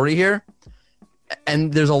absolutely a story here,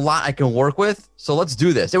 and there's a lot I can work with. So let's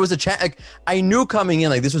do this. It was like, I knew coming in,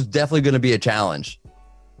 like, this was definitely going to be a challenge.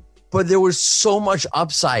 But there was so much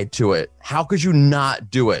upside to it. How could you not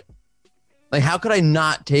do it? Like, how could I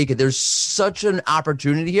not take it? There's such an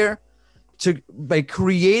opportunity here to like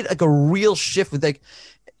create like a real shift with like,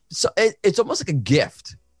 so it's almost like a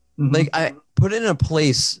gift. Mm-hmm. Like, I put it in a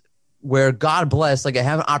place where, God bless, like, I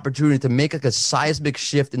have an opportunity to make like a seismic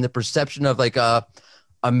shift in the perception of like a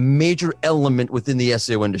major element within the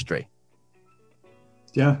SEO industry.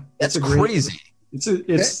 Yeah, that's crazy.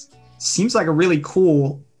 It seems like a really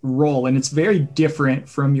cool role, and it's very different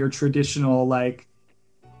from your traditional like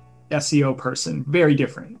SEO person. Very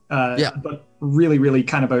different, but really, really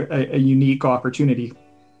kind of a unique opportunity.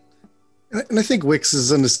 And I think Wix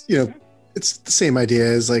is on this, you know, it's the same idea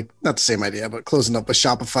as, like, not the same idea, but closing up with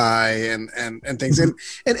Shopify and things. And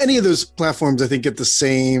any of those platforms, I think, get the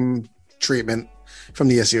same treatment from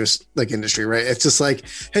the SEO like industry, right? It's just like,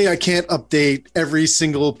 hey, I can't update every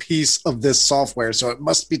single piece of this software, so it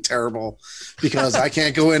must be terrible because I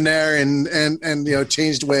can't go in there and you know,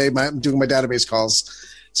 change the way I'm doing my database calls.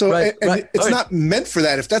 So it's not meant for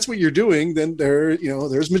that. If that's what you're doing, then there's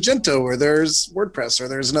Magento, or there's WordPress, or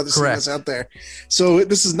there's another thing that's out there. So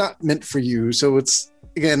this is not meant for you. So it's,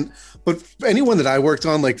 again, but for anyone that I worked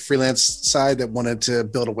on, like, freelance side, that wanted to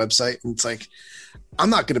build a website, and it's like, I'm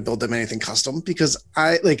not going to build them anything custom because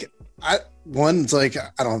it's like, I don't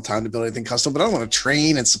have time to build anything custom, but I don't want to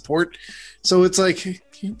train and support. So it's like,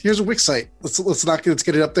 here's a Wix site. Let's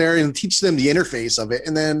get it up there and teach them the interface of it.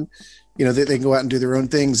 And then, you know, they can go out and do their own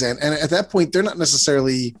things. And at that point, they're not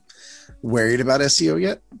necessarily worried about SEO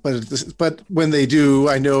yet, but when they do,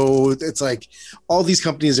 I know it's like all these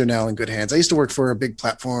companies are now in good hands. I used to work for a big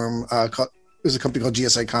platform there's a company called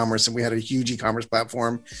GSI Commerce, and we had a huge e-commerce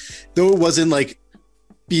platform. Though it wasn't like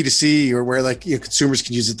B2C or where like consumers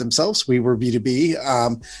can use it themselves. We were B2B.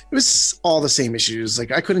 It was all the same issues.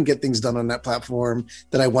 Like I couldn't get things done on that platform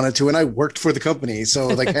that I wanted to, and I worked for the company. So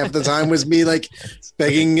like half the time was me like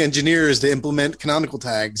begging engineers to implement canonical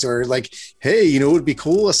tags or like, hey, it would be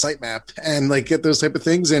cool, a sitemap, and like get those type of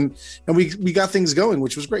things. And we got things going,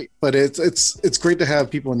 which was great. But it's great to have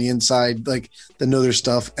people on the inside like that know their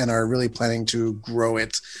stuff and are really planning to grow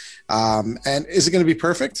it. And is it going to be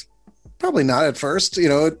perfect? Probably not at first,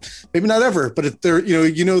 maybe not ever, but if there,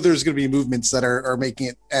 there's going to be movements that are making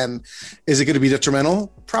it. And is it going to be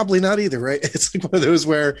detrimental? Probably not either. Right. It's like one of those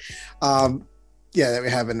where, that we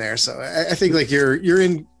have in there. So I think like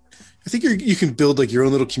you can build like your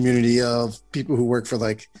own little community of people who work for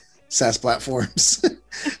like SaaS platforms and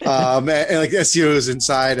like SEOs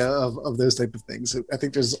inside of those type of things. I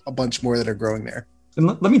think there's a bunch more that are growing there. And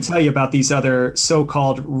let me tell you about these other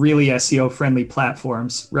so-called really SEO-friendly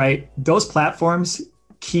platforms, right? Those platforms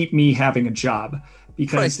keep me having a job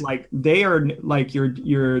because like they are like your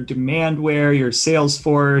Demandware, your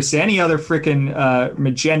Salesforce, any other freaking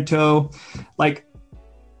Magento. Like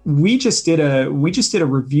we just did a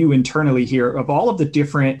review internally here of all of the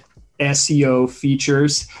different SEO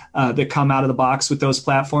features that come out of the box with those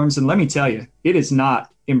platforms. And let me tell you, it is not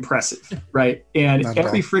impressive, right? And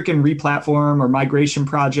every freaking replatform or migration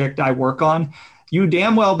project I work on, you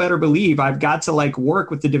damn well better believe I've got to like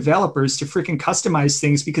work with the developers to freaking customize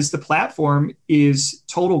things because the platform is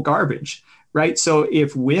total garbage, right? So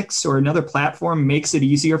if Wix or another platform makes it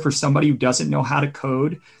easier for somebody who doesn't know how to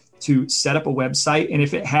code to set up a website, and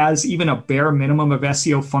if it has even a bare minimum of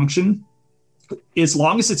SEO function, as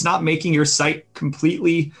long as it's not making your site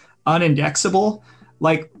completely unindexable,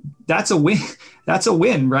 like that's a win. That's a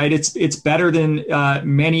win, right? It's better than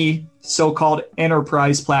many so-called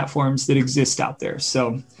enterprise platforms that exist out there.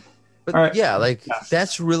 So, but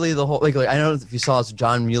that's really the whole. Like I don't know if you saw this,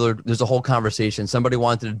 John Mueller. There's a whole conversation. Somebody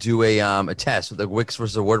wanted to do a test with the Wix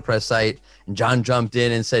versus a WordPress site, and John jumped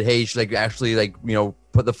in and said, "Hey, you should like actually like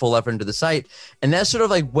put the full effort into the site." And that sort of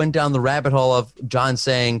like went down the rabbit hole of John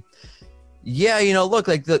saying, yeah, look,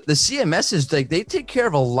 like the CMSs, like they take care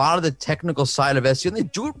of a lot of the technical side of SEO, and they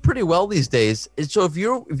do it pretty well these days. And so if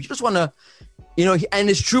you just want to, and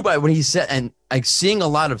it's true by when he said, and like seeing a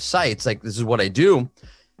lot of sites, like this is what I do.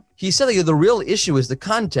 He said like the real issue is the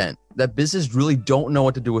content, that businesses really don't know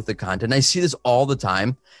what to do with the content. And I see this all the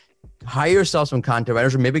time. Hire yourself some content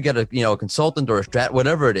writers, or maybe get a consultant or a strat,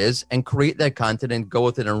 whatever it is, and create that content and go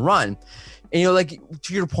with it and run. And like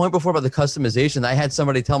to your point before about the customization, I had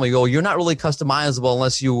somebody tell me, you're not really customizable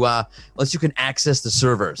unless you can access the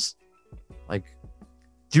servers. Like,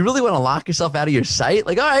 do you really want to lock yourself out of your site?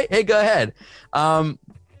 Like, all right, hey, go ahead.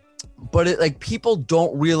 But it like people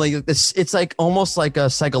don't really. It's like almost like a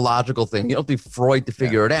psychological thing. You don't have to be Freud to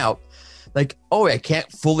figure it out. Like, oh, I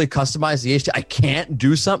can't fully customize the HTML. I can't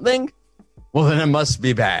do something. Well, then it must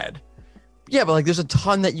be bad. Yeah, but like there's a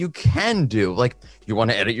ton that you can do. Like you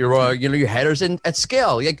want to edit your your headers at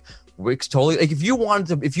scale. Like Wix totally. Like if you wanted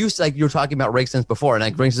to, if you like you were talking about RankSense before, and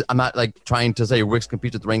like I'm not like trying to say Wix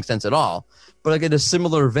competes with RankSense at all, but like in a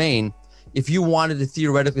similar vein, if you wanted to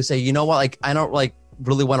theoretically say, you know what, like I don't like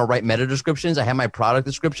really want to write meta descriptions. I have my product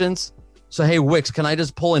descriptions. So hey Wix, can I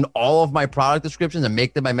just pull in all of my product descriptions and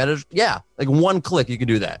make them my meta? Yeah, like one click you can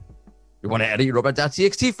do that. You want to edit your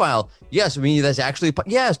robot.txt file? Yes, I mean that's actually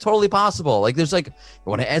it's totally possible. Like there's like you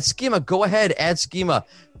want to add schema, go ahead, add schema.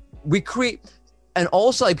 We create, and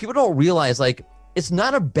also like people don't realize like it's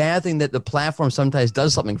not a bad thing that the platform sometimes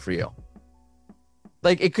does something for you.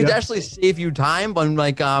 Like it could actually save you time when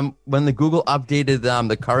like when the Google updated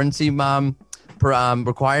the currency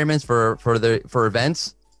requirements for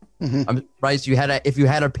events. Mm-hmm. Right, so if you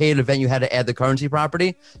had a paid event, you had to add the currency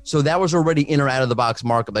property. So that was already in or out of the box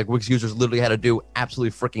markup. Like Wix users literally had to do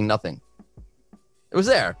absolutely freaking nothing. It was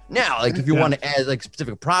there. Now, like if you want to add like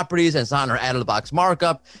specific properties and it's not in our out of the box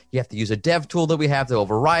markup, you have to use a dev tool that we have to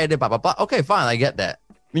override it. Blah blah blah. Okay, fine, I get that.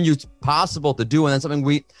 I mean, it's possible to do, and that's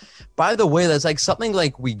something by the way, that's like something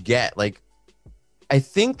like we get like. I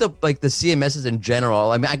think the CMSs in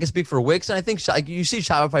general, I mean, I can speak for Wix, and I think like you see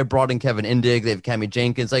Shopify brought in Kevin Indig, they have Cami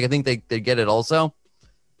Jenkins. Like I think they get it also.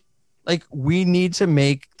 Like we need to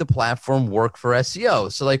make the platform work for SEO.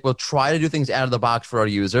 So like we'll try to do things out of the box for our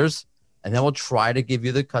users, and then we'll try to give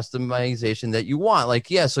you the customization that you want. Like,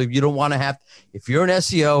 so if you don't want to if you're an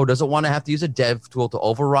SEO doesn't want to have to use a dev tool to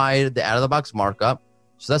override the out of the box markup.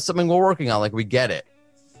 So that's something we're working on. Like we get it.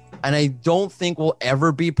 And I don't think we'll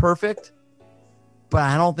ever be perfect. But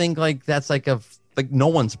I don't think like that's like no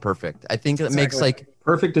one's perfect. I think it makes like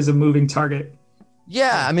perfect is a moving target.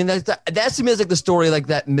 Yeah, I mean that to me is like the story like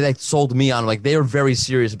that sold me on. Like they were very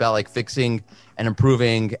serious about like fixing and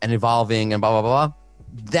improving and evolving and blah blah blah.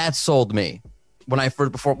 That sold me when I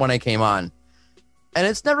came on. And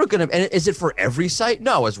it's never gonna. And is it for every site?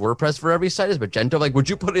 No. Is WordPress for every site? Is Magento? Like, would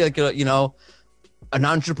you put like an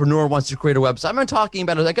entrepreneur wants to create a website? I'm not talking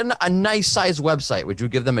about like a nice size website. Would you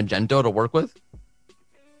give them Magento to work with?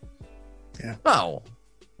 Yeah. No.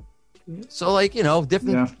 So like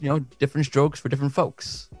different strokes for different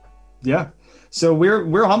folks. Yeah. So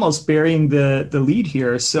we're almost burying the lead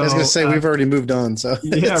here. So I was going to say we've already moved on. So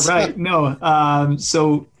yeah, right. No.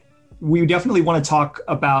 So we definitely want to talk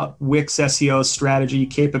about Wix SEO strategy,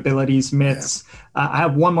 capabilities, myths. Yeah. I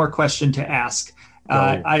have one more question to ask.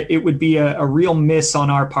 It would be a real miss on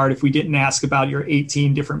our part if we didn't ask about your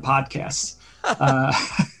 18 different podcasts.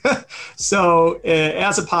 So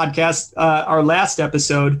as a podcast, our last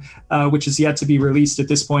episode, which is yet to be released at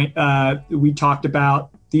this point, we talked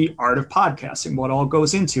about the art of podcasting, what all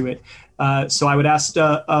goes into it. So I would ask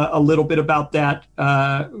a little bit about that,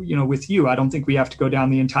 with you. I don't think we have to go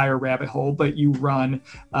down the entire rabbit hole, but you run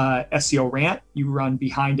SEO Rant, you run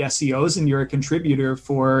Behind SEOs, and you're a contributor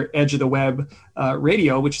for Edge of the Web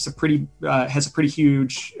Radio, which is has a pretty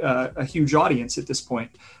huge audience at this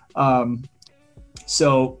point.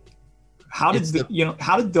 So how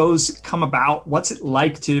did those come about? What's it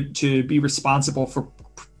like to be responsible for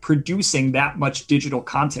producing that much digital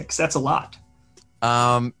content? 'Cause that's a lot.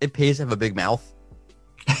 It pays to have a big mouth.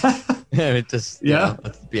 Let's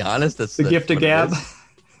be honest. That's the gift of gab.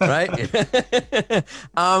 Right?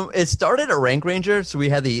 It started at Rank Ranger. So we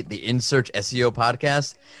had the InSearch SEO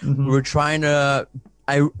podcast. Mm-hmm. We were trying to,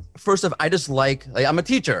 I just like I'm a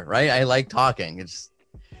teacher, right? I like talking.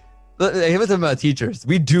 With them teachers,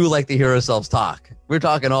 we do like to hear ourselves talk. We're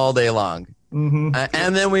talking all day long. Mm-hmm.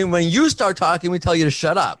 And then when you start talking, we tell you to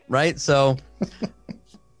shut up, right? So,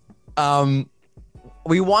 I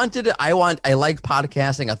like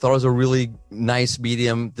podcasting. I thought it was a really nice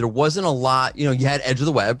medium. There wasn't a lot, you had Edge of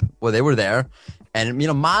the Web where they were there, and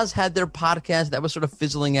Moz had their podcast that was sort of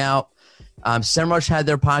fizzling out. SEMrush had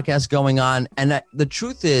their podcast going on, and the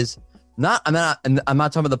truth is, I'm not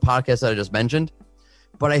talking about the podcast that I just mentioned,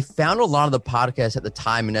 but I found a lot of the podcasts at the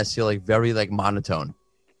time in SEO like very like monotone.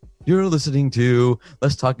 You're listening to,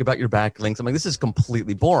 let's talk about your backlinks. I'm like, this is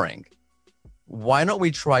completely boring. Why don't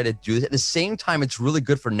we try to do this? At the same time, it's really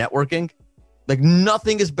good for networking. Like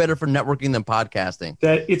nothing is better for networking than podcasting.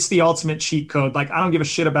 That it's the ultimate cheat code. Like I don't give a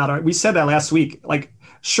shit about it. We said that last week. Like,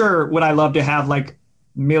 sure, would I love to have like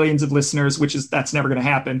millions of listeners, that's never going to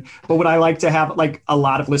happen. But would I like to have like a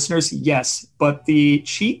lot of listeners? Yes. But the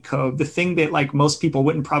cheat code, the thing that like most people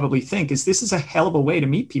wouldn't probably think is this is a hell of a way to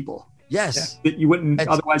meet people. Yes. That you wouldn't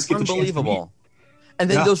otherwise get the chance to meet. Unbelievable. And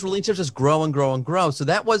then those relationships just grow and grow and grow. So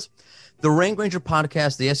that was the Rank Ranger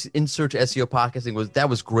podcast, the InSearch SEO podcasting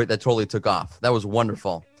was great. That totally took off. That was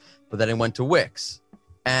wonderful. But then I went to Wix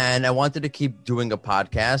and I wanted to keep doing a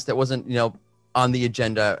podcast that wasn't, on the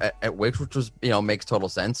agenda at Wix, which was, makes total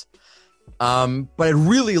sense. But I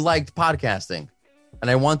really liked podcasting and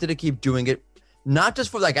I wanted to keep doing it. Not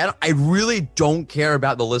just for like, I really don't care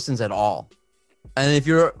about the listens at all. And if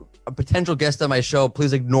you're a potential guest on my show,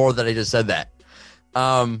 please ignore that I just said that.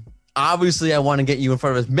 Obviously, I want to get you in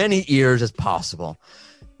front of as many ears as possible.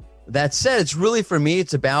 That said, it's really for me,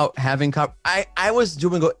 it's about having... I was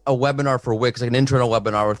doing a webinar for Wix, like an internal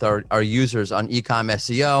webinar with our users on ecom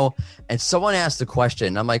SEO, and someone asked a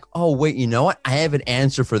question. I'm like, oh, wait, you know what? I have an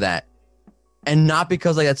answer for that. And not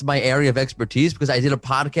because like that's my area of expertise, because I did a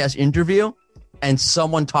podcast interview and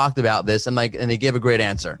someone talked about this and they gave a great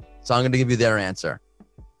answer. So I'm going to give you their answer.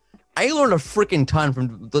 I learned a freaking ton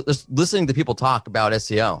from just listening to people talk about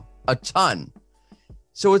SEO. A ton.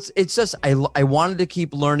 So it's just I wanted to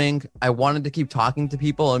keep learning. I wanted to keep talking to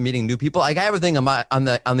people and meeting new people. Like I have a thing on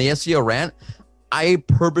the SEO Rant. I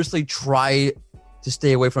purposely try to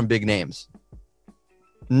stay away from big names.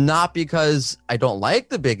 Not because I don't like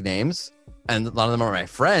the big names, and a lot of them are my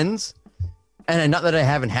friends. And not that I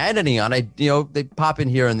haven't had any on. They pop in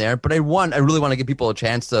here and there, but I really want to give people a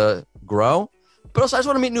chance to grow. But also I just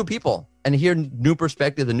want to meet new people and hear new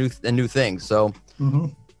perspectives and new things. So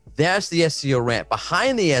that's the SEO Rant.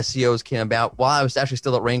 Behind the SEOs came about while I was actually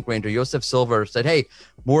still at Rank Ranger. Joseph Silver said, hey,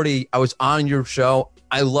 Mordy, I was on your show.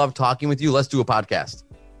 I love talking with you. Let's do a podcast.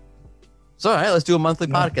 So, all right, let's do a monthly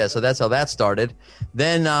podcast. So that's how that started.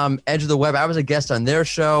 Then Edge of the Web, I was a guest on their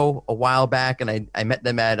show a while back, and I met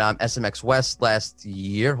them at SMX West last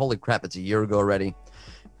year. Holy crap, it's a year ago already.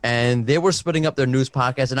 And they were splitting up their news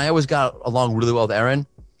podcast, and I always got along really well with Aaron.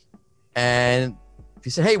 And he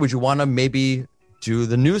said, hey, would you want to maybe do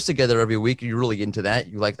the news together every week? You're really into that.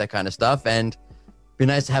 You like that kind of stuff. And Be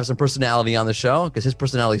nice to have some personality on the show because his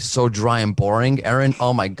personality is so dry and boring. Aaron,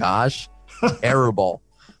 oh my gosh, terrible.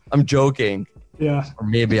 I'm joking. Yeah. Or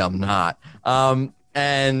maybe I'm not.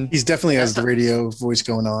 And He's definitely has the radio voice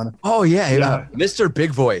going on. oh yeah. Mr. Big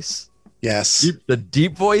Voice. Yes. The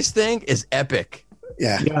deep voice thing is epic.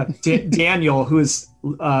 Yeah. Daniel, who was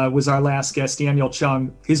our last guest, Daniel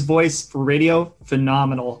Chung. His voice for radio,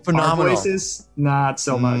 phenomenal. Our voices, not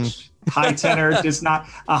so much. High tenor, just not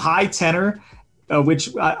a high tenor.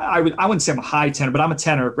 Which I wouldn't say I'm a high tenor, but I'm a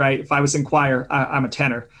tenor, right? If I was in choir, I'm a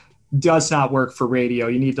tenor. Does not work for radio.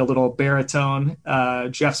 You need a little baritone.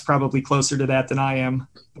 Jeff's probably closer to that than I am.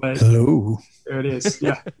 But hello. There it is.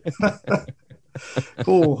 Yeah.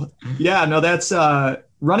 Cool. Yeah, no, that's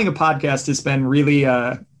running a podcast has been really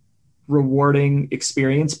a rewarding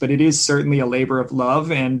experience, but it is certainly a labor of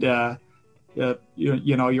love. And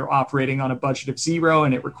you're operating on a budget of zero,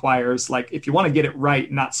 and it requires, like, if you want to get it right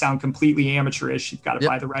and not sound completely amateurish, you've got to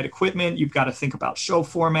buy the right equipment. You've got to think about show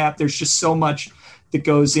format. There's just so much that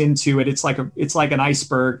goes into it. It's like an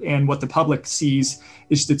iceberg, and what the public sees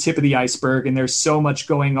is the tip of the iceberg. And there's so much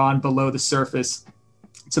going on below the surface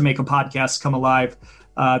to make a podcast come alive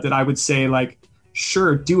that I would say, like,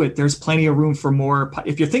 sure, do it. There's plenty of room for more.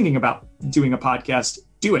 If you're thinking about doing a podcast,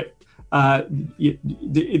 do it.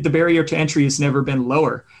 The barrier to entry has never been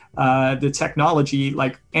lower. The technology,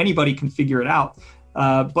 like, anybody can figure it out.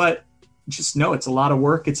 But just know it's a lot of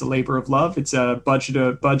work. It's a labor of love. It's a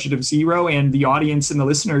budget of zero, and the audience and the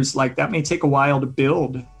listeners, like, that may take a while to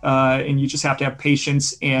build. And you just have to have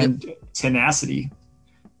patience and tenacity.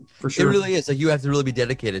 For sure. It really is. Like, you have to really be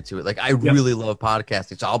dedicated to it. Like, I really love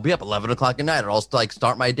podcasting. So I'll be up 11 o'clock at night, or I'll like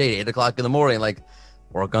start my day 8 o'clock in the morning, like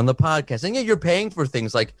work on the podcast. And you're paying for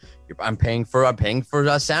things like I'm paying for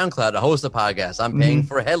SoundCloud to host a podcast. I'm paying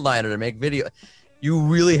for a headliner to make video. You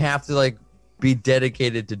really have to, like, be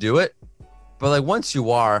dedicated to do it. But, like, once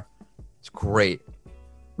you are, it's great.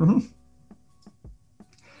 Mm-hmm.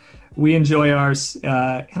 We enjoy ours,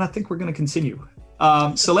 and I think we're going to continue.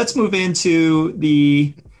 So let's move into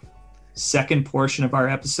the second portion of our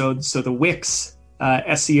episode. So the Wix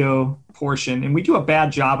SEO portion, and we do a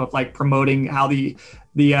bad job of, like, promoting how the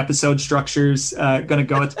episode structure's going to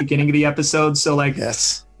go at the beginning of the episode. So, like,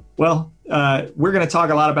 we're going to talk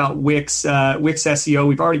a lot about Wix SEO.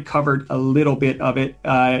 We've already covered a little bit of it,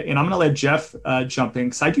 and I'm going to let Jeff jump in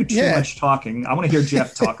because I do too much talking. I want to hear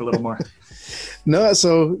Jeff talk a little more. No,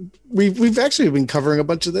 so we've actually been covering a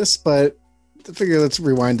bunch of this, but I figure let's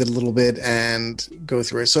rewind it a little bit and go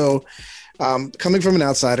through it. So, coming from an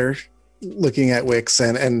outsider, looking at Wix,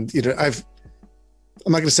 and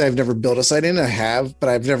I'm not going to say I've never built a site in it. I have, but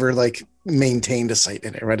I've never, like, maintained a site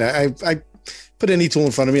in it. Right? I put any tool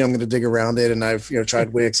in front of me, I'm going to dig around it. And I've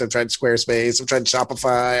tried Wix, I've tried Squarespace, I've tried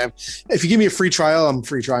Shopify. If you give me a free trial, I'm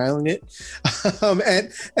free trialing it.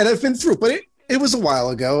 And I've been through, but it was a while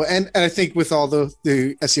ago. And I think with all the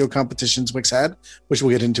SEO competitions Wix had, which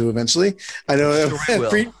we'll get into eventually, I know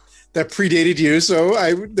that predated you, so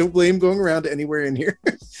I don't blame going around anywhere in here.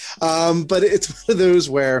 But it's one of those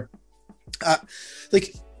where,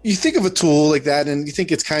 like, you think of a tool like that and you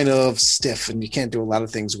think it's kind of stiff and you can't do a lot of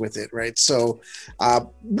things with it, right? So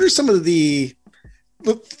what are some of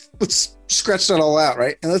let's scratch that all out,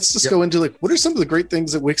 right? And let's just go into, like, what are some of the great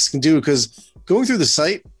things that Wix can do? Because going through the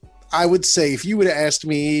site, I would say if you would have asked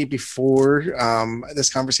me before this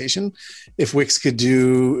conversation if Wix could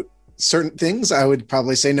do certain things, I would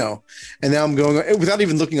probably say no. And now I'm going, without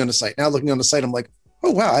even looking on the site. Now looking on the site, I'm like, oh,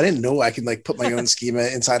 wow, I didn't know I could, like, put my own schema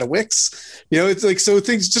inside of Wix. It's like, so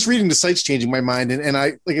things, just reading the site's changing my mind. And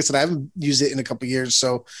I, like I said, I haven't used it in a couple of years.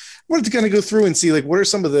 So I wanted to kind of go through and see, like, what are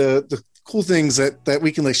some of the cool things that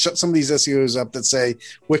we can, like, shut some of these SEOs up that say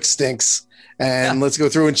Wix stinks. And let's go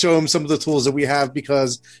through and show them some of the tools that we have,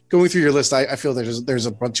 because going through your list, I feel there's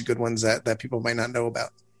a bunch of good ones that people might not know about.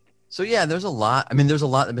 So, yeah, there's a lot. I mean, there's a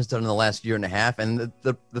lot that's been done in the last year and a half. And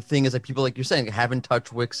the thing is that people, like you're saying, haven't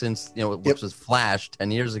touched Wix since, Wix was Flash 10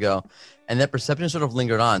 years ago. And that perception sort of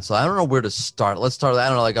lingered on. So I don't know where to start. Let's start, I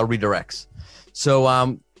don't know, like, our redirects. So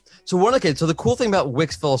so the cool thing about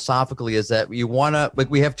Wix philosophically is that you want to, like,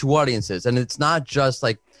 we have two audiences. And it's not just,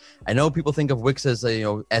 like, I know people think of Wix as,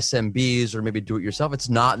 SMBs or maybe do it yourself. It's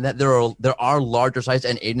not. And that there are larger sites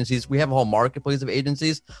and agencies. We have a whole marketplace of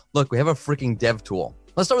agencies. Look, we have a freaking dev tool.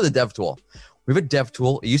 Let's start with the dev tool. We have a dev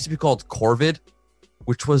tool. It used to be called Corvid,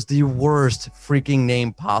 which was the worst freaking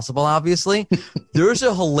name possible, obviously. There's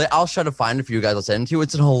I'll try to find it for you guys. I'll send it to you.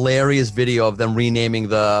 It's a hilarious video of them renaming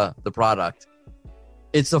the product.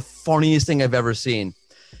 It's the funniest thing I've ever seen.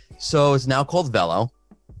 So it's now called Velo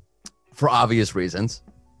for obvious reasons.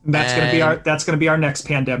 That's gonna be our next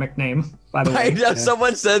pandemic name, by the way. I know,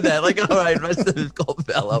 someone said that. Like, all right, it's called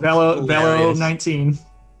Velo. Velo 19.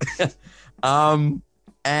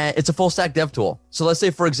 And it's a full stack dev tool. So let's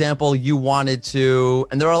say, for example, you wanted to,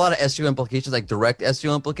 and there are a lot of SEO implications, like direct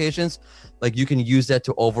SEO implications. Like you can use that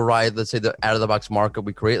to override, let's say, the out of the box markup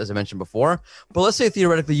we create, as I mentioned before. But let's say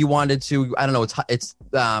theoretically you wanted to, I don't know, it's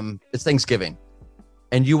Thanksgiving,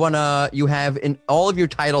 and you have in all of your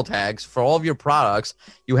title tags for all of your products,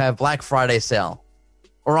 you have Black Friday sale,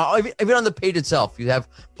 or even on the page itself, you have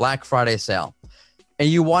Black Friday sale. And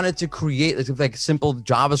you wanted to create like simple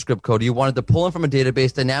JavaScript code. You wanted to pull in from a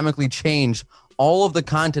database, dynamically change all of the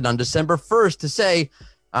content on December 1st to say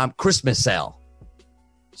Christmas sale.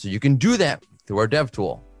 So you can do that through our dev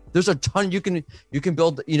tool. There's a ton you can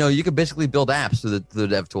build. You can basically build apps through the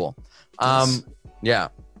dev tool. Yes. Yeah,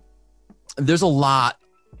 there's a lot.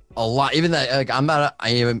 Even that, like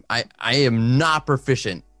I am not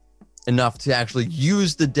proficient enough to actually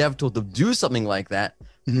use the dev tool to do something like that.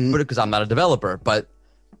 But because I'm not a developer, but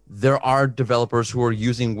there are developers who are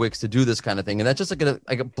using Wix to do this kind of thing, and that's just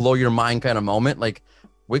like a blow your mind kind of moment. Like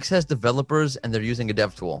Wix has developers and they're using a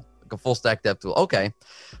dev tool, like a full stack dev tool. Okay,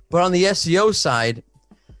 but on the SEO side,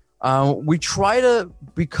 we try to,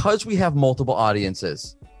 because we have multiple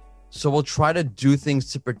audiences, so we'll try to do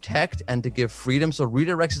things to protect and to give freedom. So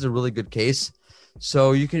redirects is a really good case.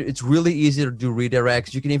 So it's really easy to do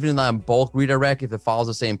redirects. You can even bulk redirect if it follows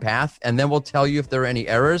the same path, and then we'll tell you if there are any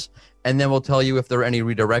errors, and then we'll tell you if there are any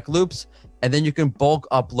redirect loops, and then you can bulk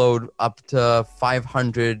upload up to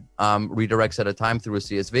 500 redirects at a time through a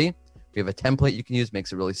CSV. We have a template you can use,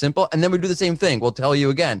 makes it really simple, and then we do the same thing. We'll tell you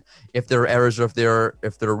again if there are errors or if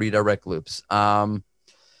there are redirect loops. I'm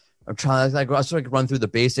trying to run through the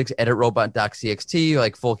basics. Edit robot.txt,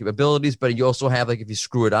 like full capabilities, but you also have if you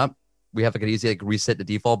screw it up, we have an easy reset the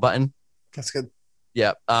default button. That's good.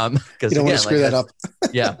 Yeah. Because you don't want to screw that up.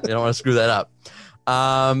 Yeah, you don't want to screw that up.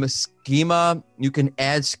 Schema, you can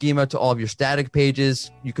add schema to all of your static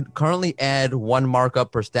pages. You can currently add one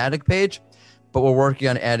markup per static page, but we're working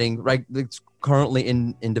on adding, it's currently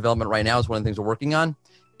in development right now, is one of the things we're working on,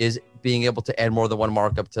 is being able to add more than one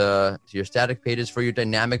markup to your static pages. For your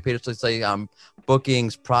dynamic pages, let's say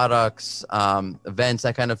bookings, products, events,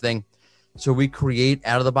 that kind of thing. So we create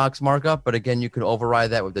out-of-the-box markup, but again, you can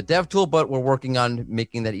override that with the dev tool, but we're working on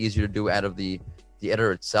making that easier to do out of the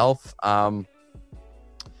editor itself. Sitemaps,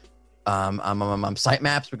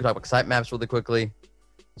 we can talk about sitemaps really quickly.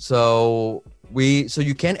 So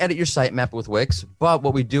you can edit your sitemap with Wix, but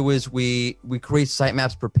what we do is we create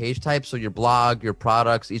sitemaps per page type. So your blog, your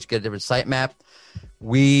products, each get a different sitemap.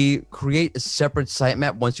 We create a separate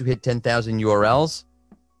sitemap once you hit 10,000 URLs.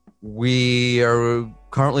 We are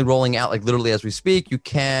currently rolling out, literally as we speak. We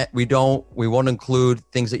won't include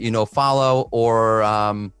things that follow, or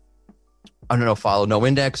follow no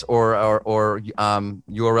index, or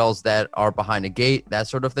URLs that are behind a gate, that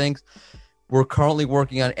sort of things. We're currently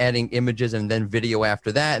working on adding images and then video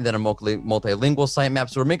after that, and then a multilingual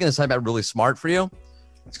sitemap. So we're making the sitemap really smart for you.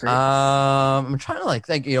 That's great. I'm trying to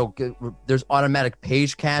think. There's automatic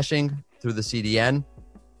page caching through the CDN.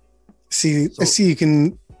 I see you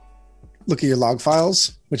can look at your log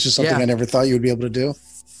files, which is something I never thought you would be able to do.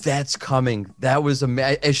 That's coming. That was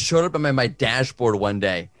it showed up on my dashboard one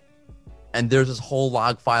day, and there's this whole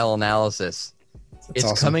log file analysis. It's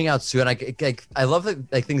awesome. Coming out soon. I love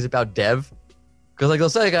things about dev, because they'll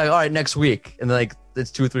say all right, next week, and then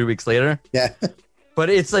it's 2 or 3 weeks later. Yeah.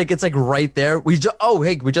 But it's right there. We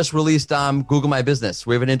just released Google My Business.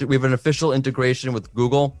 We have an official integration with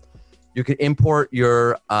Google. You can import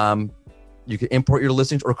your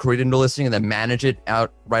listings or create a new listing and then manage it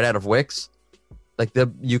right out of Wix.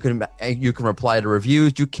 You can reply to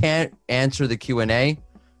reviews. You can't answer the Q&A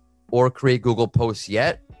or create Google posts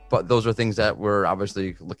yet, but those are things that we're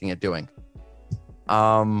obviously looking at doing.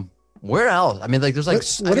 Where else? I mean, there's what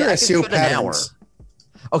are SEO patterns?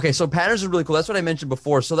 Okay, so patterns are really cool. That's what I mentioned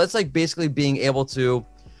before. So that's basically being able to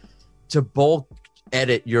bulk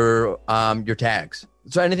edit your tags.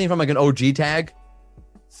 So anything from an OG tag,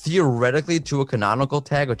 theoretically, to a canonical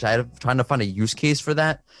tag, which I'm trying to find a use case for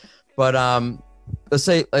that. But let's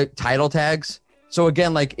say title tags. So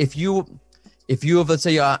again, if you have, let's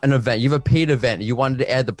say, an event, you have a paid event, you wanted to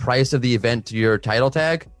add the price of the event to your title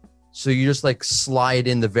tag. So you just slide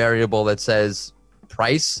in the variable that says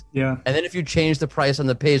price. Yeah. And then if you change the price on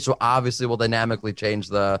the page, so obviously we'll dynamically change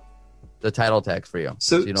the title tags for you.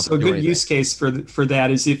 So a good use case for that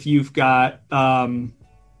is if you've got,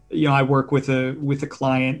 I work with a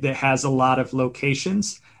client that has a lot of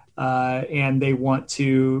locations, and they want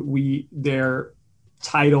their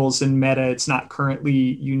titles in meta, it's not currently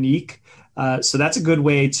unique. So that's a good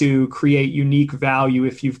way to create unique value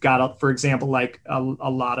if you've got, for example, like a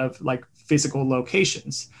lot of like physical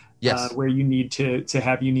locations where you need to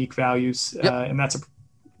have unique values. Yep. And that's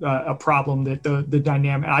a problem that the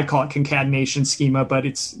dynamic, I call it concatenation schema, but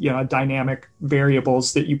it's, dynamic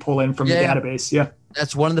variables that you pull in from the database. Yeah.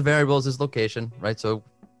 That's one of the variables is location, right? So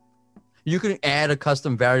you can add a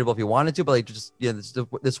custom variable if you wanted to, but like just,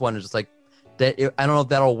 this one is just like, that. I don't know if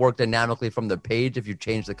that'll work dynamically from the page if you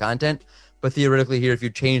change the content, but theoretically here, if you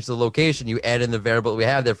change the location, you add in the variable that we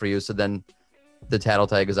have there for you. So then the title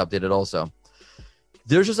tag is updated also.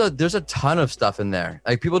 There's a ton of stuff in there.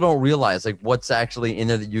 Like people don't realize like what's actually in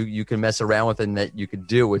there that you can mess around with and that you could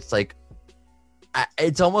do. It's like,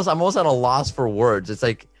 I'm almost at a loss for words. It's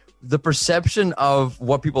like the perception of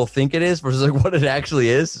what people think it is versus like what it actually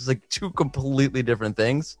is. It's like two completely different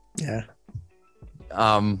things. Yeah.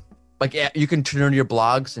 Like you can turn your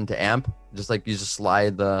blogs into AMP, just like you just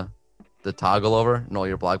slide the toggle over and all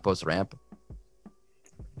your blog posts are AMP.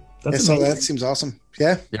 So that seems awesome.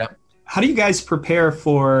 Yeah. Yeah. How do you guys prepare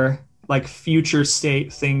for like future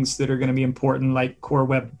state things that are going to be important, like core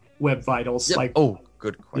web vitals? Yep. Like,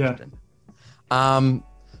 good question. Yeah.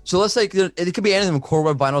 So let's say it could be anything from core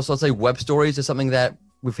web vitals. So let's say web stories is something that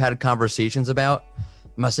we've had conversations about.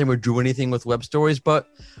 I'm not saying we're doing anything with web stories, but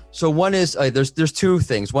so one is there's two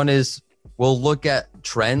things. One is we'll look at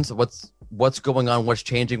trends, what's going on, what's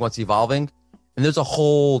changing, what's evolving, and there's a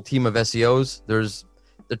whole team of SEOs. There's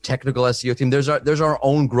the technical SEO team. There's our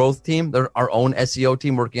own growth team. There's our own SEO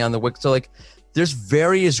team working on the Wix. So like there's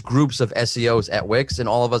various groups of SEOs at Wix, and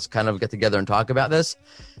all of us kind of get together and talk about this.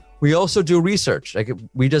 We also do research. Like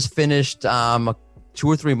we just finished 2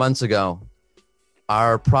 or 3 months ago.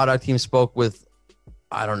 Our product team spoke with,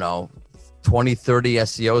 20, 30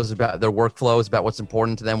 SEOs about their workflows, about what's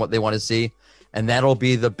important to them, what they want to see. And that'll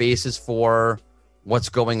be the basis for what's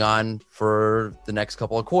going on for the next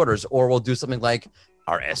couple of quarters. Or we'll do something like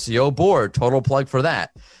our SEO board, total plug for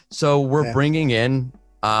that. So we're bringing in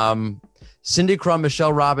Cindy Crum,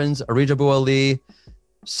 Michelle Robbins, Arija Bouali,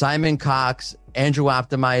 Simon Cox, Andrew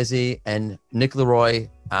Optimizy, and Nick Leroy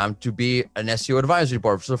to be an SEO advisory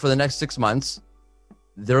board. So for the next 6 months,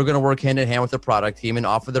 they're going to work hand in hand with the product team and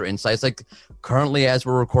offer their insights. Like currently, as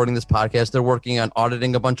we're recording this podcast, they're working on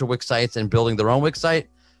auditing a bunch of Wix sites and building their own Wix site.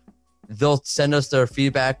 They'll send us their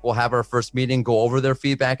feedback. We'll have our first meeting, go over their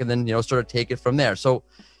feedback, and then, sort of take it from there. So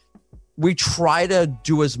we try to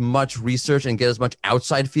do as much research and get as much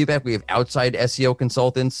outside feedback. We have outside SEO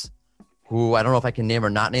consultants who I don't know if I can name or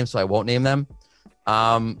not name, so I won't name them,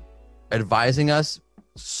 advising us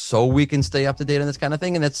so we can stay up to date on this kind of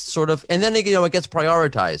thing. And that's sort of, and then, it gets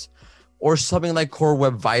prioritized. Or something like Core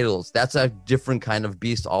Web Vitals. That's a different kind of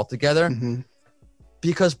beast altogether. Mm-hmm.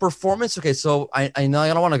 Because performance, okay, so I know I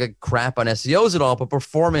don't want to get crap on SEOs at all, but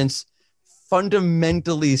performance,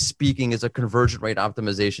 fundamentally speaking, is a conversion rate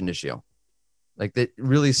optimization issue. Like that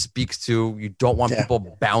really speaks to, you don't want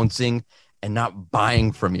people bouncing and not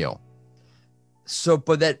buying from you. So,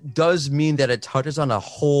 but that does mean that it touches on a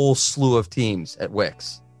whole slew of teams at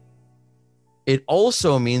Wix. It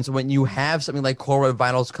also means when you have something like Core Web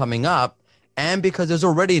Vitals coming up, and because there's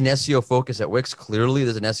already an SEO focus at Wix, clearly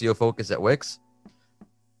there's an SEO focus at Wix,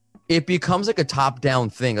 it becomes like a top-down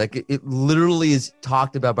thing. Like it literally is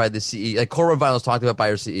talked about by the CEO. Like Core Web Vitals talked about by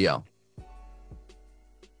your CEO.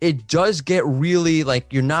 It does get really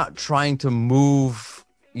like you're not trying to move,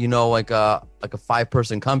 like a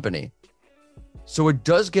 5-person company. So it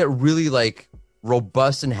does get really like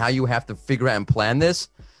robust in how you have to figure out and plan this.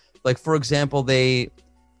 Like for example, they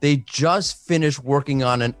just finished working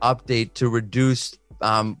on an update to reduce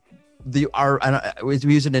we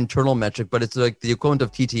use an internal metric, but it's like the equivalent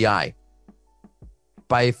of TTI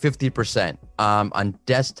by 50% on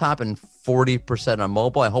desktop and 40% on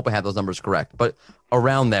mobile. I hope I have those numbers correct, but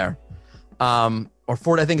around there, or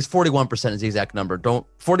 40. I think it's 41% is the exact number.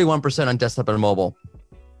 41% on desktop and mobile.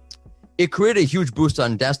 It created a huge boost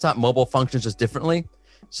on desktop. Mobile functions just differently.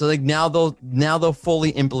 So like now they'll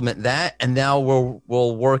fully implement that, and now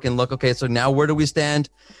we'll work and look. Okay, so now where do we stand?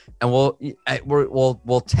 And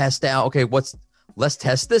we'll test out. Okay, let's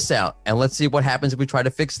test this out, and let's see what happens if we try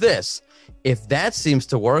to fix this. If that seems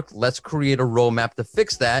to work, let's create a roadmap to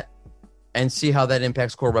fix that, and see how that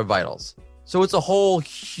impacts Core Web Vitals. So it's a whole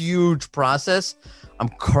huge process. I'm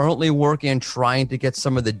currently working on trying to get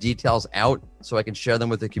some of the details out so I can share them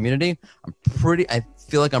with the community. I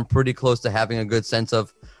feel like I'm pretty close to having a good sense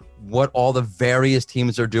of what all the various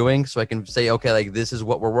teams are doing, so I can say, okay, like this is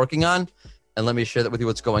what we're working on, and let me share that with you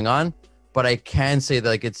what's going on. But I can say that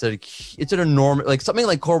like it's an enormous, like something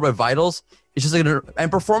like Core Web Vitals, it's just like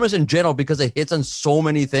and performance in general, because it hits on so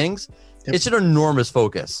many things. Yep. It's an enormous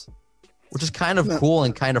focus. which is kind of cool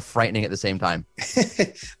and kind of frightening at the same time.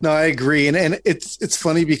 No, I agree. And it's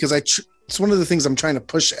funny because it's one of the things I'm trying to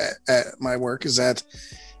push at my work is that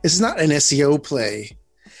it's not an SEO play.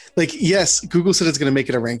 Like, yes, Google said it's going to make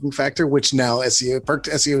it a ranking factor, which now perked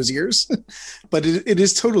SEO's ears, but it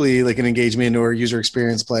is totally like an engagement or user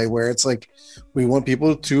experience play where it's like, we want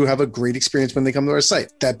people to have a great experience when they come to our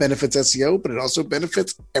site. That benefits SEO, but it also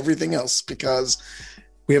benefits everything else because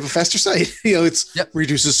we have a faster site. It's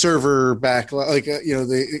reduces server backlog, like,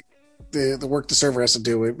 the work the server has to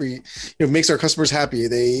do. It makes our customers happy.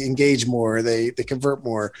 They engage more. They convert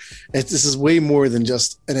more. This is way more than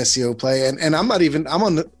just an SEO play. And I'm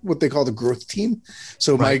on what they call the growth team.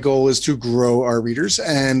 So my goal is to grow our readers.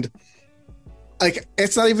 And like,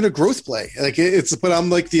 it's not even a growth play. Like but I'm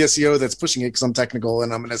like the SEO that's pushing it because I'm technical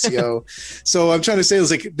and I'm an SEO. So I'm trying to say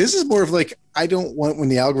is like, this is more of like, I don't want when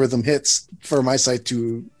the algorithm hits for my site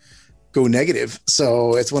to go negative.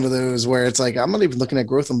 So it's one of those where it's like, I'm not even looking at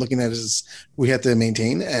growth. I'm looking at it as we have to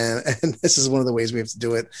maintain. And this is one of the ways we have to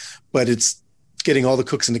do it, but it's getting all the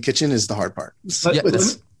cooks in the kitchen is the hard part.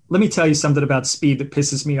 Let me tell you something about speed that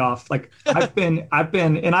pisses me off. Like I've been,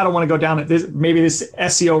 and I don't want to go down at this, maybe this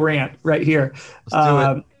SEO rant right here.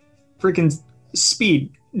 Freaking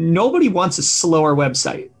speed. Nobody wants a slower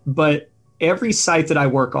website, but every site that I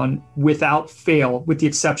work on without fail, with the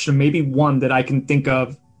exception of maybe one that I can think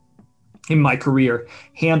of in my career,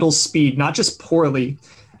 handles speed, not just poorly,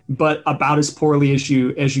 but about as poorly as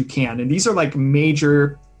you can. And these are like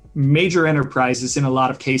major enterprises in a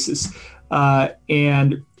lot of cases.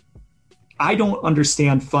 And I don't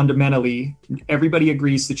understand fundamentally, everybody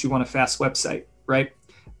agrees that you want a fast website, right?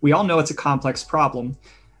 We all know it's a complex problem.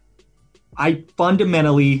 I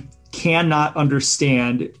fundamentally cannot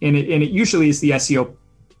understand, and it usually is the SEO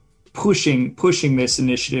pushing this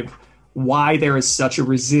initiative, why there is such a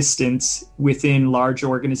resistance within large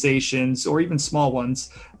organizations or even small ones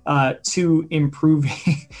to improving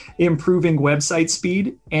website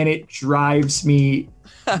speed. And it drives me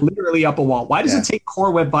literally up a wall. Why does it take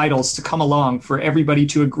Core Web Vitals to come along for everybody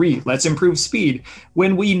to agree, let's improve speed,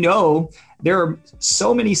 when we know there are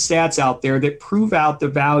so many stats out there that prove out the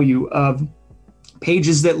value of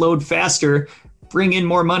pages that load faster, bring in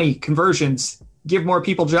more money, conversions, give more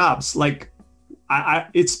people jobs? Like,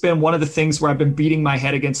 it's been one of the things where I've been beating my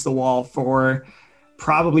head against the wall for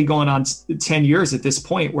probably going on 10 years at this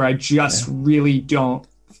point, where I just really don't,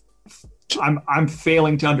 I'm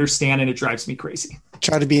failing to understand, and it drives me crazy.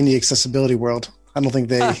 Try to be in the accessibility world. I don't think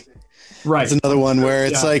they, right. It's another one where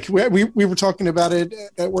it's like, we were talking about it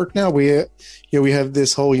at work now. We have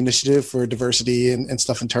this whole initiative for diversity and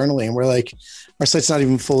stuff internally. And we're like, our site's not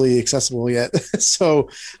even fully accessible yet. So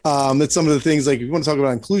that's some of the things, like if you want to talk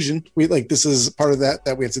about inclusion, this is part of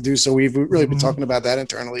that we have to do. So we've really been talking about that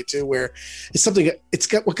internally too, where it's something,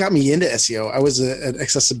 what got me into SEO. I was an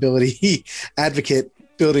accessibility advocate,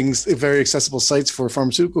 building very accessible sites for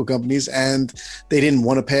pharmaceutical companies, and they didn't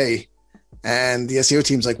want to pay. And the SEO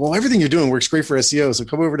team's like, well, everything you're doing works great for SEO, so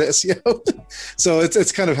come over to SEO. So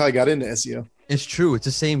it's kind of how I got into SEO. It's true. It's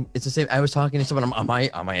the same. I was talking to someone on my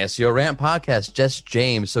SEO rant podcast, Jess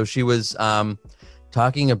James. So she was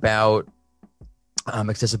talking about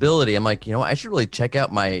accessibility. I'm like, I should really check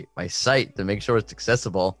out my site to make sure it's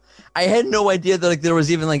accessible. I had no idea that there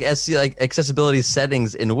was even SEO accessibility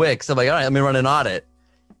settings in Wix. I'm like, all right, let me run an audit.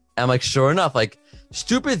 And I'm like, sure enough,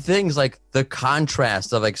 stupid things like the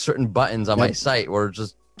contrast of certain buttons on my site were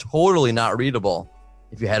just totally not readable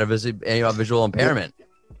if you had a visual impairment.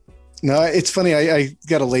 No, it's funny. I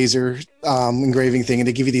got a laser engraving thing, and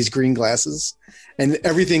they give you these green glasses, and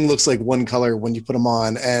everything looks like one color when you put them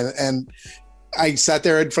on. And I sat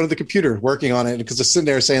there in front of the computer working on it because I was sitting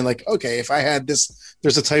there saying okay, if I had this,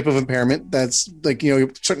 there's a type of impairment that's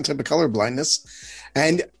certain type of color blindness,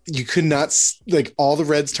 and you could not all the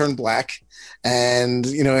reds turned black. And,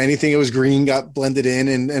 anything that was green got blended in,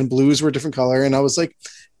 and blues were a different color. And I was like,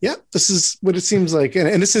 yeah, this is what it seems like.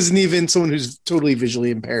 And this isn't even someone who's totally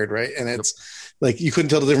visually impaired, right? And it's you couldn't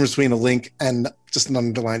tell the difference between a link and just an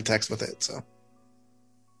underlined text with it.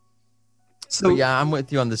 So yeah, I'm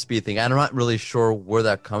with you on the speed thing. I'm not really sure where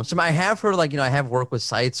that comes from. I have heard I have worked with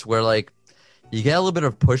sites where you get a little bit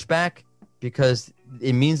of pushback because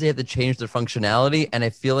it means they have to change their functionality. And I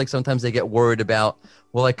feel like sometimes they get worried about,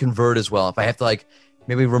 will I convert as well? If I have to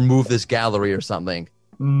maybe remove this gallery or something.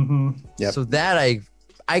 Mm-hmm. Yep. So that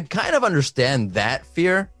I kind of understand that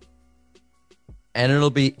fear. And it'll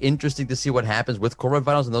be interesting to see what happens with Core Web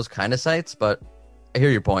Vitals and those kind of sites. But I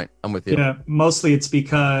hear your point. I'm with you. Yeah, mostly it's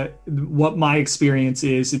because what my experience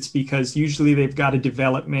is, it's because usually they've got a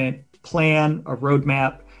development plan, a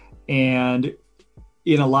roadmap, and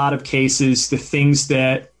in a lot of cases, the things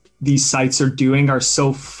that these sites are doing are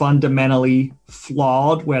so fundamentally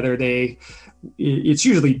flawed, whether it's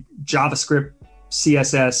usually JavaScript,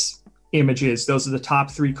 CSS, images. Those are the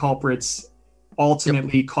top three culprits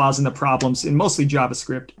ultimately causing the problems, in mostly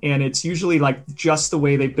JavaScript. And it's usually like just the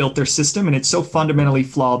way they built their system. And it's so fundamentally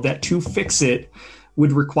flawed that to fix it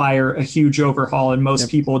would require a huge overhaul. And most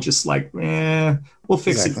people just like, we'll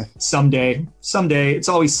fix it someday. Someday. It's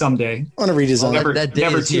always someday. On a redesign. Never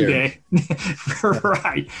today.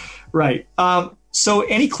 Right. So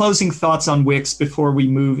any closing thoughts on Wix before we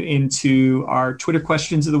move into our Twitter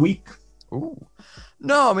questions of the week? Ooh.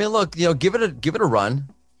 No, I mean, look, give it a run.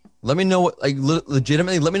 Let me know what,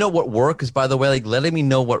 legitimately, let me know what worked. Because by the way, letting me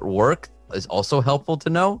know what worked is also helpful to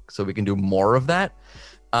know, so we can do more of that.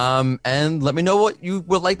 And let me know what you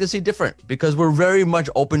would like to see different, because we're very much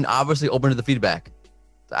obviously open to the feedback.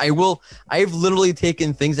 I've literally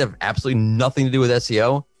taken things that have absolutely nothing to do with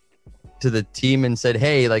SEO to the team and said,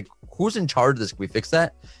 hey, who's in charge of this? Can we fix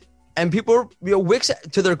that? And people, Wix,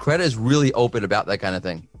 to their credit, is really open about that kind of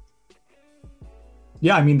thing.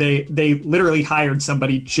 Yeah, I mean, they literally hired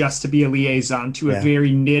somebody just to be a liaison to a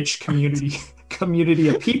very niche community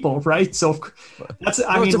of people, right? So it's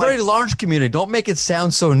a very large community. Don't make it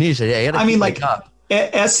sound so niche.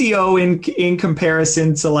 SEO in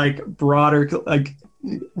comparison to broader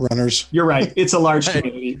runners. You're right. It's a large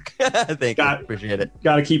community. Thank you. Appreciate it.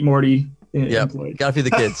 Got to keep Mordy employed. Got to feed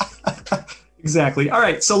the kids. Exactly. All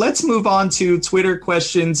right. So let's move on to Twitter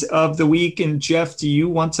questions of the week. And Jeff, do you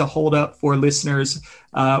want to hold up for listeners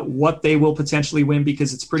what they will potentially win?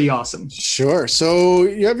 Because it's pretty awesome. Sure. So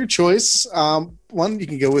you have your choice. One, you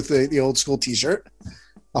can go with the old school T-shirt.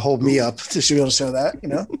 I'll hold me up to be able to show that,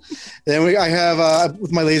 Then I have,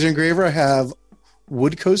 with my laser engraver, I have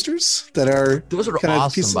wood coasters those are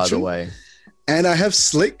awesome, by the way. And I have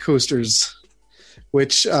slate coasters,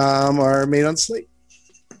 which are made on slate.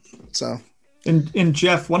 So... And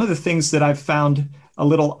Jeff, one of the things that I've found a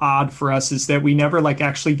little odd for us is that we never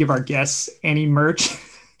actually give our guests any merch,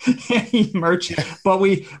 but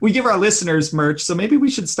we give our listeners merch. So maybe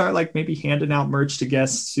we should start maybe handing out merch to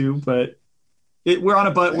guests too. But we're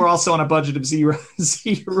also on a budget of zero.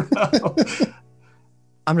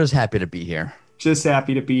 I'm just happy to be here. Just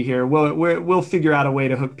happy to be here. We'll figure out a way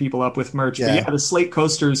to hook people up with merch. Yeah. But the slate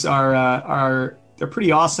coasters are. They're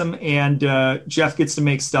pretty awesome, and Jeff gets to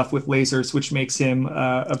make stuff with lasers, which makes him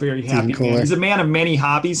a very happy man. He's a man of many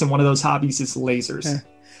hobbies, and one of those hobbies is lasers.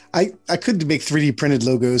 Yeah. I could make 3D printed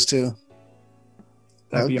logos too.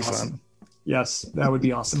 That'd be awesome. Fun. Yes, that would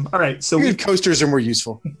be awesome. All right, so coasters are more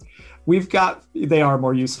useful. They are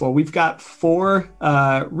more useful. We've got 4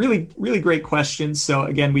 really, really great questions. So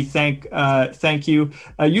again, we thank you.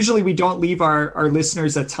 Usually we don't leave our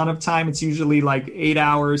listeners a ton of time. It's usually 8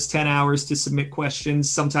 hours, 10 hours to submit questions.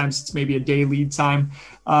 Sometimes it's maybe a day lead time.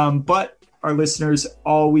 But our listeners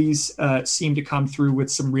always seem to come through with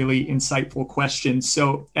some really insightful questions.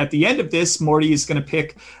 So at the end of this, Mordy is going to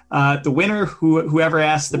pick the winner, whoever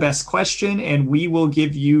asked the best question, and we will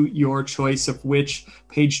give you your choice of which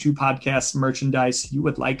Page 2 podcast merchandise you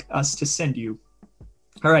would like us to send you.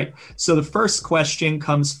 All right. So the first question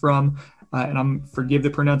comes from, and forgive the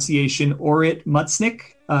pronunciation, Orit Mutznik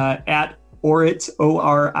at Orit,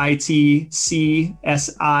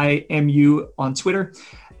 ORITCSIMU on Twitter.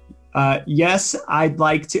 Yes, I'd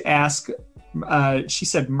like to ask, she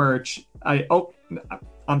said merch.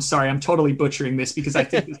 I'm sorry. I'm totally butchering this because I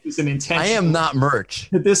think this was an intentional. I am not merch.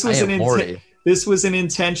 This was an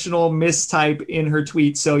intentional mistype in her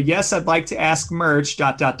tweet. So yes, I'd like to ask merch, ...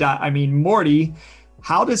 I mean, Mordy,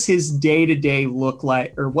 how does his day-to-day look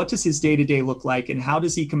like, or what does his day-to-day look like, and how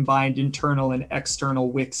does he combine internal and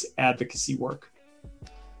external Wix advocacy work?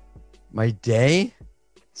 My day?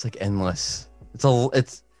 It's endless. It's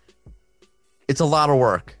a lot of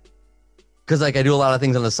work because I do a lot of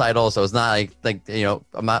things on the side also. It's not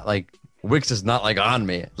I'm not Wix is not on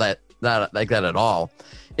me not like that at all.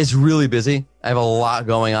 It's really busy. I have a lot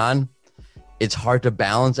going on. It's hard to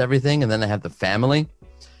balance everything, and then I have the family.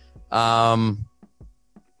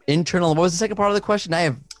 Internal. What was the second part of the question? I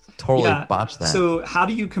have totally botched that. So how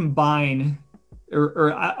do you combine?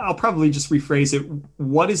 Or I'll probably just rephrase it.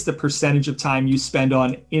 What is the percentage of time you spend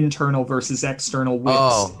on internal versus external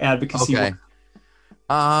Wix advocacy? Okay.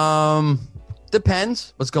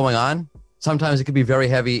 Depends what's going on. Sometimes it could be very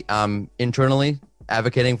heavy internally,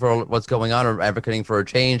 advocating for what's going on or advocating for a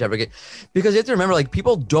change. Because you have to remember,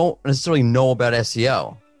 people don't necessarily know about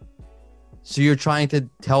SEO. So you're trying to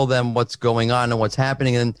tell them what's going on and what's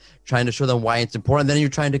happening and trying to show them why it's important. Then you're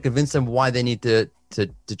trying to convince them why they need to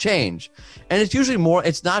change. And it's usually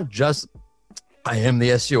it's not just I am the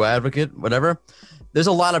SEO advocate, whatever. There's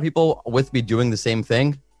a lot of people with me doing the same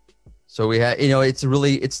thing. So we have, it's a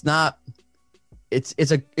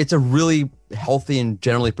really healthy and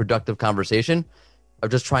generally productive conversation of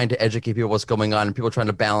just trying to educate people what's going on and people trying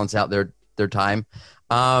to balance out their time.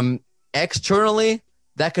 Externally,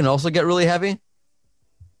 that can also get really heavy.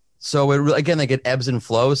 So again, like it ebbs and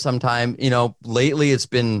flows. Sometime, lately it's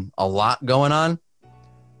been a lot going on.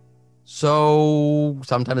 So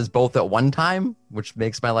sometimes it's both at one time, which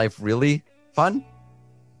makes my life really fun.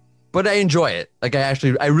 But I enjoy it. Like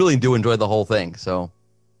I really do enjoy the whole thing. So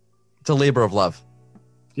it's a labor of love.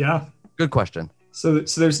 Yeah. Good question. So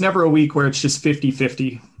there's never a week where it's just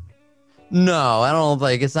 50-50. No, I don't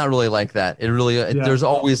like, it's not really like that. It really, there's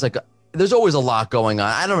always a lot going on.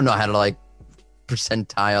 I don't know how to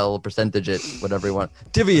percentage it, whatever you want.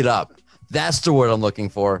 Divvy it up. That's the word I'm looking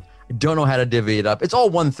for. I don't know how to divvy it up. It's all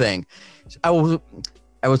one thing. I was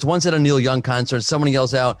once at a Neil Young concert. Somebody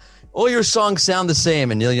yells out, "All your songs sound the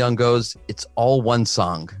same." And Neil Young goes, "It's all one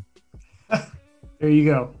song." There you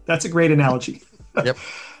go. That's a great analogy. Yep.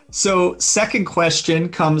 So second question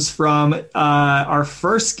comes from our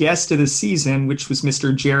first guest of the season, which was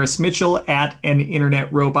Mr. Jairus Mitchell at An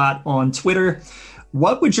Internet Robot on Twitter.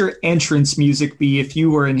 What would your entrance music be if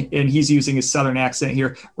you were, and he's using a Southern accent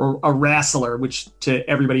here, or a wrestler, which to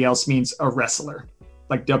everybody else means a wrestler,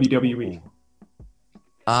 like WWE?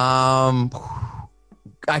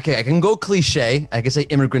 Okay, I can go cliche. I can say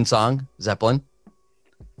Immigrant Song, Zeppelin.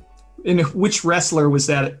 And which wrestler was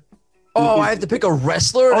that? Oh, I have to pick a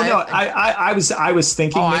wrestler? Oh, no, I was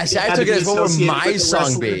thinking. Oh, I took it as what would my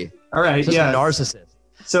song be? All right, just yeah. a narcissist.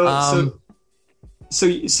 So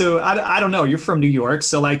I don't know. You're from New York,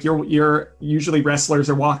 so like you're usually wrestlers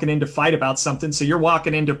are walking in to fight about something. So you're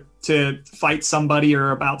walking in to fight somebody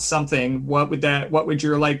or about something. What would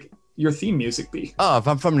your theme music be? Oh, if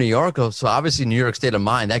I'm from New York, so obviously New York State of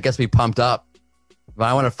Mind, that gets me pumped up. When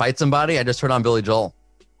I want to fight somebody, I just turn on Billy Joel.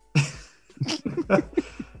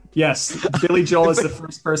 Yes, Billy Joel is the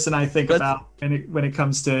first person I think about when it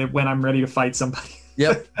comes to when I'm ready to fight somebody.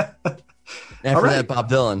 Yep. After that, Bob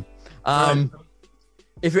Dylan.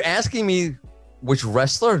 If you're asking me which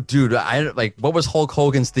wrestler, dude, what was Hulk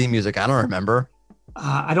Hogan's theme music? I don't remember.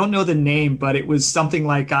 I don't know the name, but it was something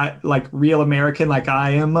like Real American, like I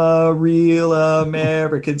am a real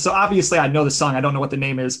American. So obviously I know the song. I don't know what the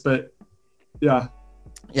name is, but yeah.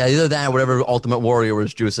 Yeah, either that or whatever Ultimate Warrior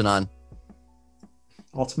was juicing on.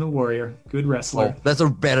 Ultimate Warrior, good wrestler. Oh, that's a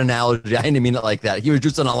bad analogy. I didn't mean it like that. He was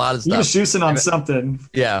juicing on a lot of stuff. He was juicing on something.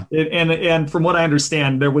 Yeah. And from what I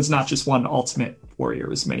understand, there was not just one Ultimate Warrior. It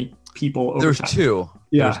was many people over There's time. two.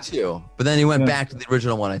 Yeah. There's two. But then he went back to the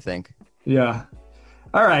original one, I think. Yeah.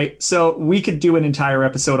 All right. So we could do an entire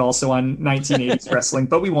episode also on 1980s wrestling,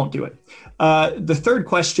 but we won't do it. The third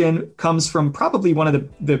question comes from probably one of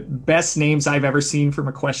the best names I've ever seen from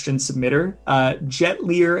a question submitter,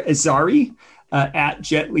 Jetlear Azari. At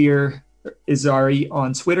Jetlear Izari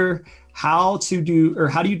on Twitter. How do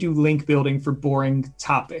you do link building for boring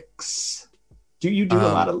topics? Do you do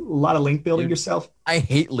a lot of link building yourself? I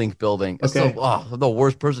hate link building. Okay. I'm the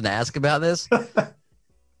worst person to ask about this.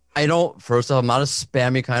 First off, I'm not a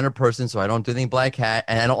spammy kind of person, so I don't do anything black hat,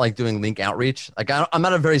 and I don't like doing link outreach. Like I'm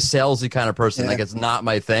not a very salesy kind of person. Yeah. Like it's not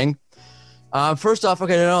my thing. First off,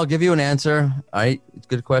 okay, I'll give you an answer. All right,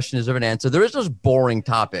 good question. Is there an answer? There is no boring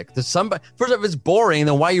topic. First off, if it's boring,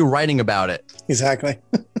 then why are you writing about it? Exactly.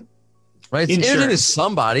 Right? It's interesting to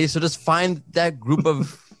somebody, so just find that group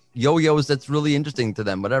of yo-yos that's really interesting to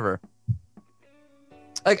them, whatever.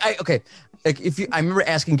 I remember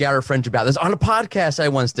asking Garrett French about this on a podcast I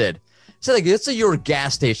once did. So let's say you're a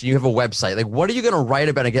gas station, you have a website. Like, what are you going to write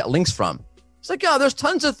about and get links from? It's like, there's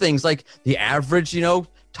tons of things, like the average,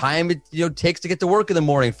 time it takes to get to work in the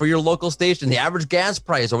morning for your local station, the average gas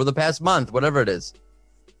price over the past month, whatever it is.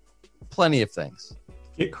 Plenty of things.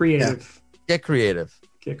 Get creative. Yeah. Get creative.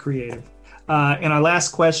 And our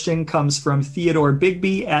last question comes from Theodore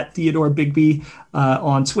Bigby at Theodore Bigby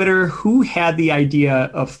on Twitter. Who had the idea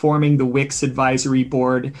of forming the Wix advisory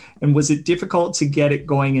board, and was it difficult to get it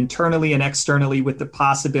going internally and externally with the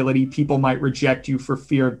possibility people might reject you for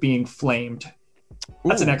fear of being flamed?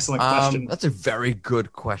 That's an excellent question. That's a very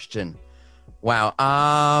good question. Wow.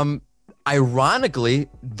 Ironically,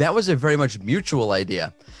 that was a very much mutual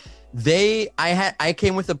idea. I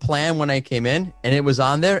came with a plan when I came in, and it was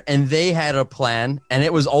on there, and they had a plan, and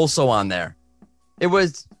it was also on there. It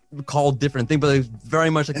was called different thing, but it was very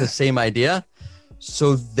much like the same idea.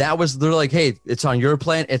 So that was literally like, hey, it's on your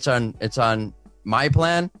plan, it's on my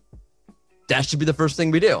plan. That should be the first thing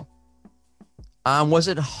we do. Was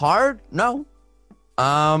it hard? No.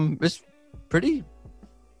 It's pretty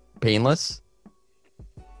painless.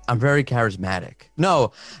 I'm very charismatic.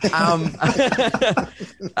 No,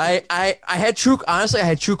 I had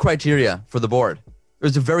true criteria for the board. It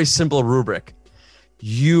was a very simple rubric.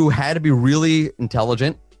 You had to be really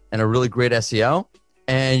intelligent and a really great SEO,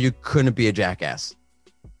 and you couldn't be a jackass.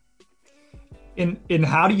 In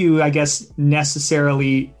how do you, I guess,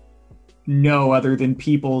 necessarily know, other than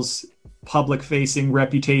people's public facing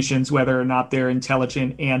reputations, whether or not they're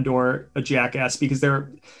intelligent and or a jackass? Because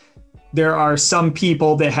there are some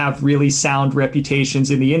people that have really sound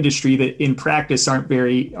reputations in the industry that in practice aren't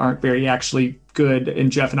very actually good.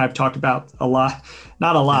 And Jeff and I've talked about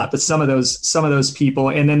not a lot, but some of those people.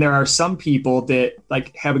 And then there are some people that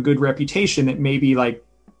like have a good reputation that maybe like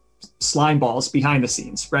slime balls behind the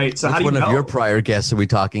scenes, right? So Which how do you one know? of your prior guests are we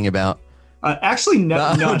talking about? Actually,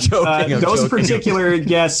 none. I'm joking, Those particular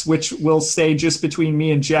guests, which will stay just between me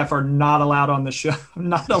and Jeff, are not allowed on the show.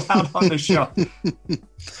 Not allowed on the show.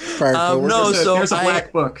 There's a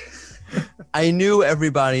black book. I knew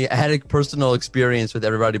everybody. I had a personal experience with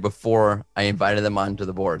everybody before I invited them onto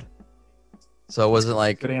the board. So it wasn't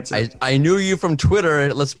like Good answer. I knew you from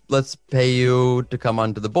Twitter. Let's pay you to come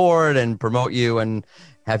onto the board and promote you and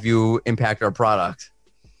have you impact our product.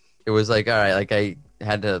 It was like, all right, like I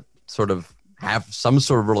had to sort of have some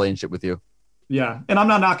sort of relationship with you. Yeah, and I'm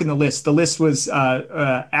not knocking the list. The list was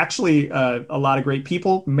actually a lot of great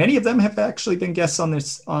people. Many of them have actually been guests on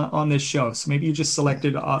this show. So maybe you just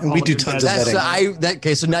selected. And we do tons of vetting.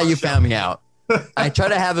 Okay, so now you found me out. I try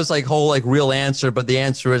to have this like whole like real answer, but the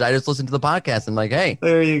answer is I just listened to the podcast and like, hey,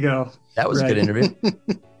 there you go. That was a good interview.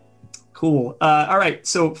 Cool. All right.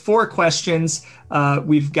 So 4 questions.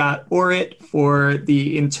 We've got Orit for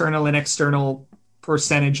the internal and external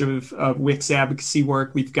percentage of Wix advocacy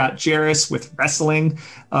work. We've got Jairus with wrestling.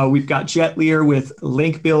 We've got Jetlear with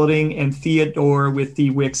link building and Theodore with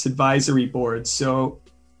the Wix advisory board. So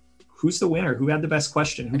who's the winner? Who had the best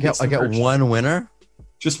question? I got one winner?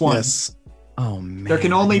 Just one. Yes. Oh, man. There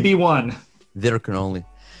can only be one. There can only.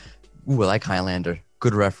 Ooh, I like Highlander.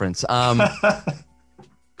 Good reference.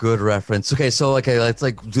 Good reference. Okay, so let's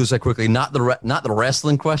like do this quickly. Not the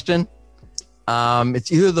wrestling question.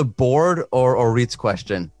 It's either the board or Reed's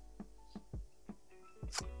question.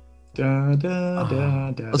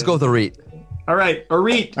 Let's go with the Reed. All right,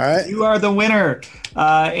 Orit, all right. You are the winner.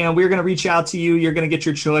 And we're going to reach out to you. You're going to get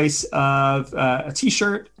your choice of a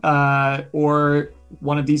t-shirt or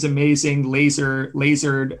one of these amazing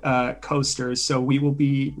lasered coasters. So we will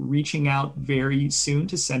be reaching out very soon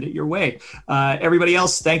to send it your way. Everybody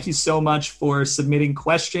else, thank you so much for submitting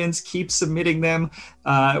questions. Keep submitting them.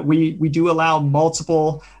 We do allow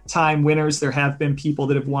multiple time winners. There have been people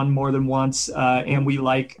that have won more than once, and we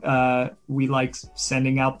like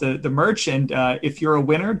sending out the merch. And if you're a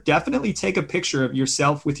winner, definitely take a picture of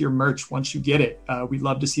yourself with your merch once you get it. We'd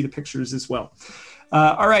love to see the pictures as well.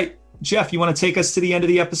 All right, Jeff, you want to take us to the end of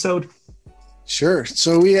the episode? Sure.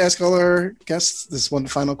 So we ask all our guests this one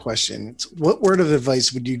final question. It's, what word of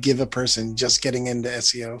advice would you give a person just getting into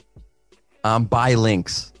SEO? Buy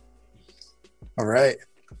links. All right.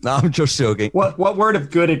 No, I'm just joking. What word of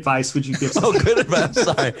good advice would you give? Oh, good advice.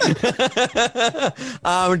 Sorry.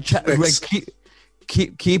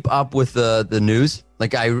 Keep up with the news.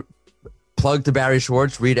 Like I plug to Barry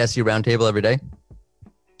Schwartz, read SEO Roundtable every day.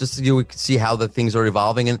 Just so you can see how the things are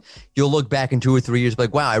evolving, and you'll look back in 2 or 3 years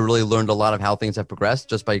like, wow, I really learned a lot of how things have progressed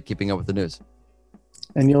just by keeping up with the news.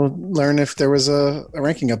 And you'll learn if there was a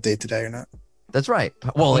ranking update today or not. That's right.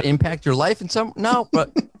 Will it impact your life in some? No,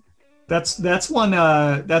 but that's one.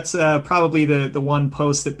 That's probably the one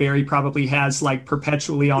post that Barry probably has like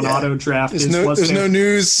perpetually on auto draft. There's no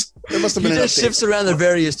news. There must have been he an just update. shifts around the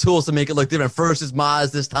various tools to make it look different. First it's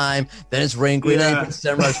Moz this time, then it's Rank, then he puts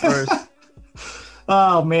SEMrush first.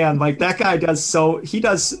 Oh man, like that guy does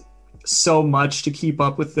so much to keep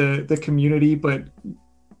up with the community, but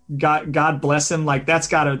God bless him. Like that's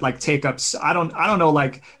got to like take up. I don't know.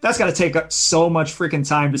 Like that's got to take up so much freaking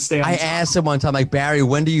time to stay on. I asked him one time, like, Barry,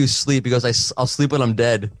 when do you sleep? He goes, I'll sleep when I'm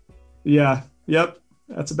dead. Yeah. Yep.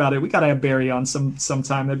 That's about it. We got to have Barry on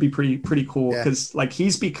sometime. That'd be pretty cool because like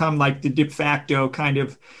he's become like the de facto kind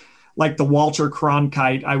of like the Walter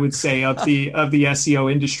Cronkite, I would say, of the SEO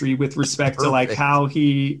industry with respect to like how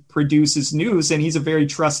he produces news. And he's a very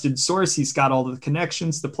trusted source. He's got all the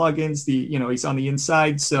connections, the plugins, he's on the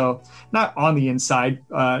inside. So not on the inside,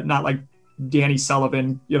 not like Danny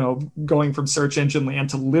Sullivan, going from search engine land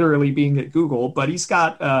to literally being at Google, but he's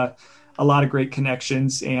got a lot of great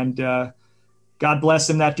connections, and God bless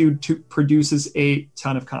him. That dude produces a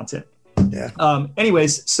ton of content. Yeah.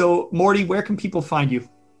 Anyways, so Mordy, where can people find you?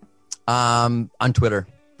 On Twitter.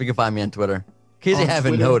 You can find me on Twitter. In case you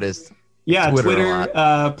haven't noticed. Yeah, Twitter,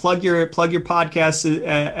 plug your podcast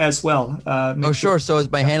as well. Sure. So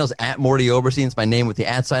it's my handle's at Mordy Oberstein. It's my name with the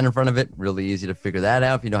 @ sign in front of it. Really easy to figure that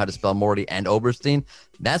out if you know how to spell Morty and Oberstein.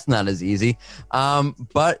 That's not as easy.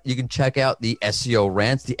 But you can check out the SEO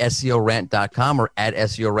rants, the SEOrant.com or at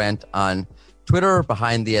SEO rant on Twitter,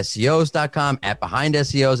 behindtheseos.com, at behind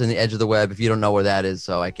SEOs, and the edge of the web if you don't know where that is,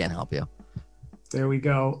 so I can't help you. There we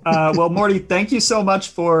go. Well, Morty, thank you so much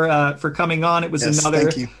for coming on. It was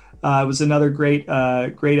another great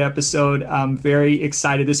episode. I'm very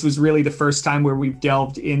excited. This was really the first time where we've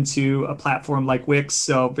delved into a platform like Wix,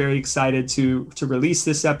 so very excited to release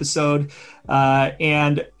this episode.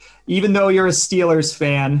 And even though you're a Steelers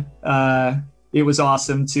fan, it was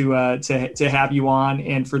awesome to have you on.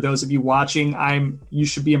 And for those of you watching, you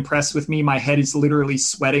should be impressed with me. My head is literally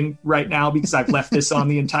sweating right now because I've left this on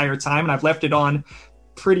the entire time, and I've left it on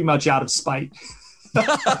pretty much out of spite. All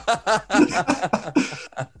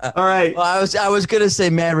right. Well, I was gonna say,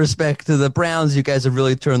 mad respect to the Browns. You guys have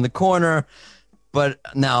really turned the corner, but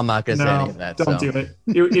now I'm not gonna say any of that. Don't do it.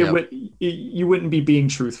 You wouldn't be being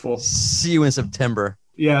truthful. See you in September.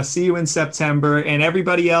 Yeah, see you in September. And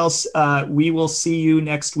everybody else, we will see you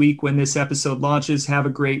next week when this episode launches. Have a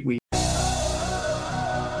great week.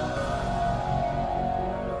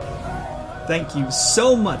 Thank you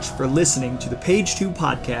so much for listening to the Page 2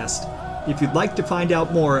 podcast. If you'd like to find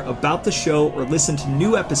out more about the show or listen to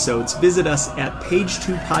new episodes, visit us at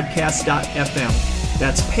page2podcast.fm.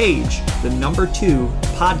 That's page, the number 2,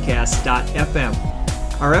 podcast.fm.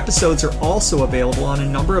 Our episodes are also available on a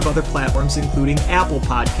number of other platforms, including Apple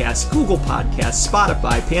Podcasts, Google Podcasts,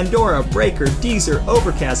 Spotify, Pandora, Breaker, Deezer,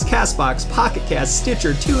 Overcast, Castbox, Pocket Cast,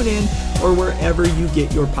 Stitcher, TuneIn, or wherever you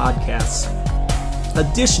get your podcasts.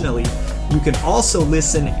 Additionally, you can also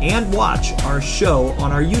listen and watch our show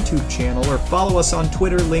on our YouTube channel or follow us on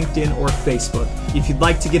Twitter, LinkedIn, or Facebook. If you'd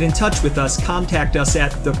like to get in touch with us, contact us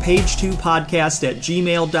at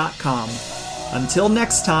thepage2podcast@gmail.com. Until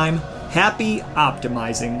next time, happy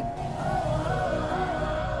optimizing.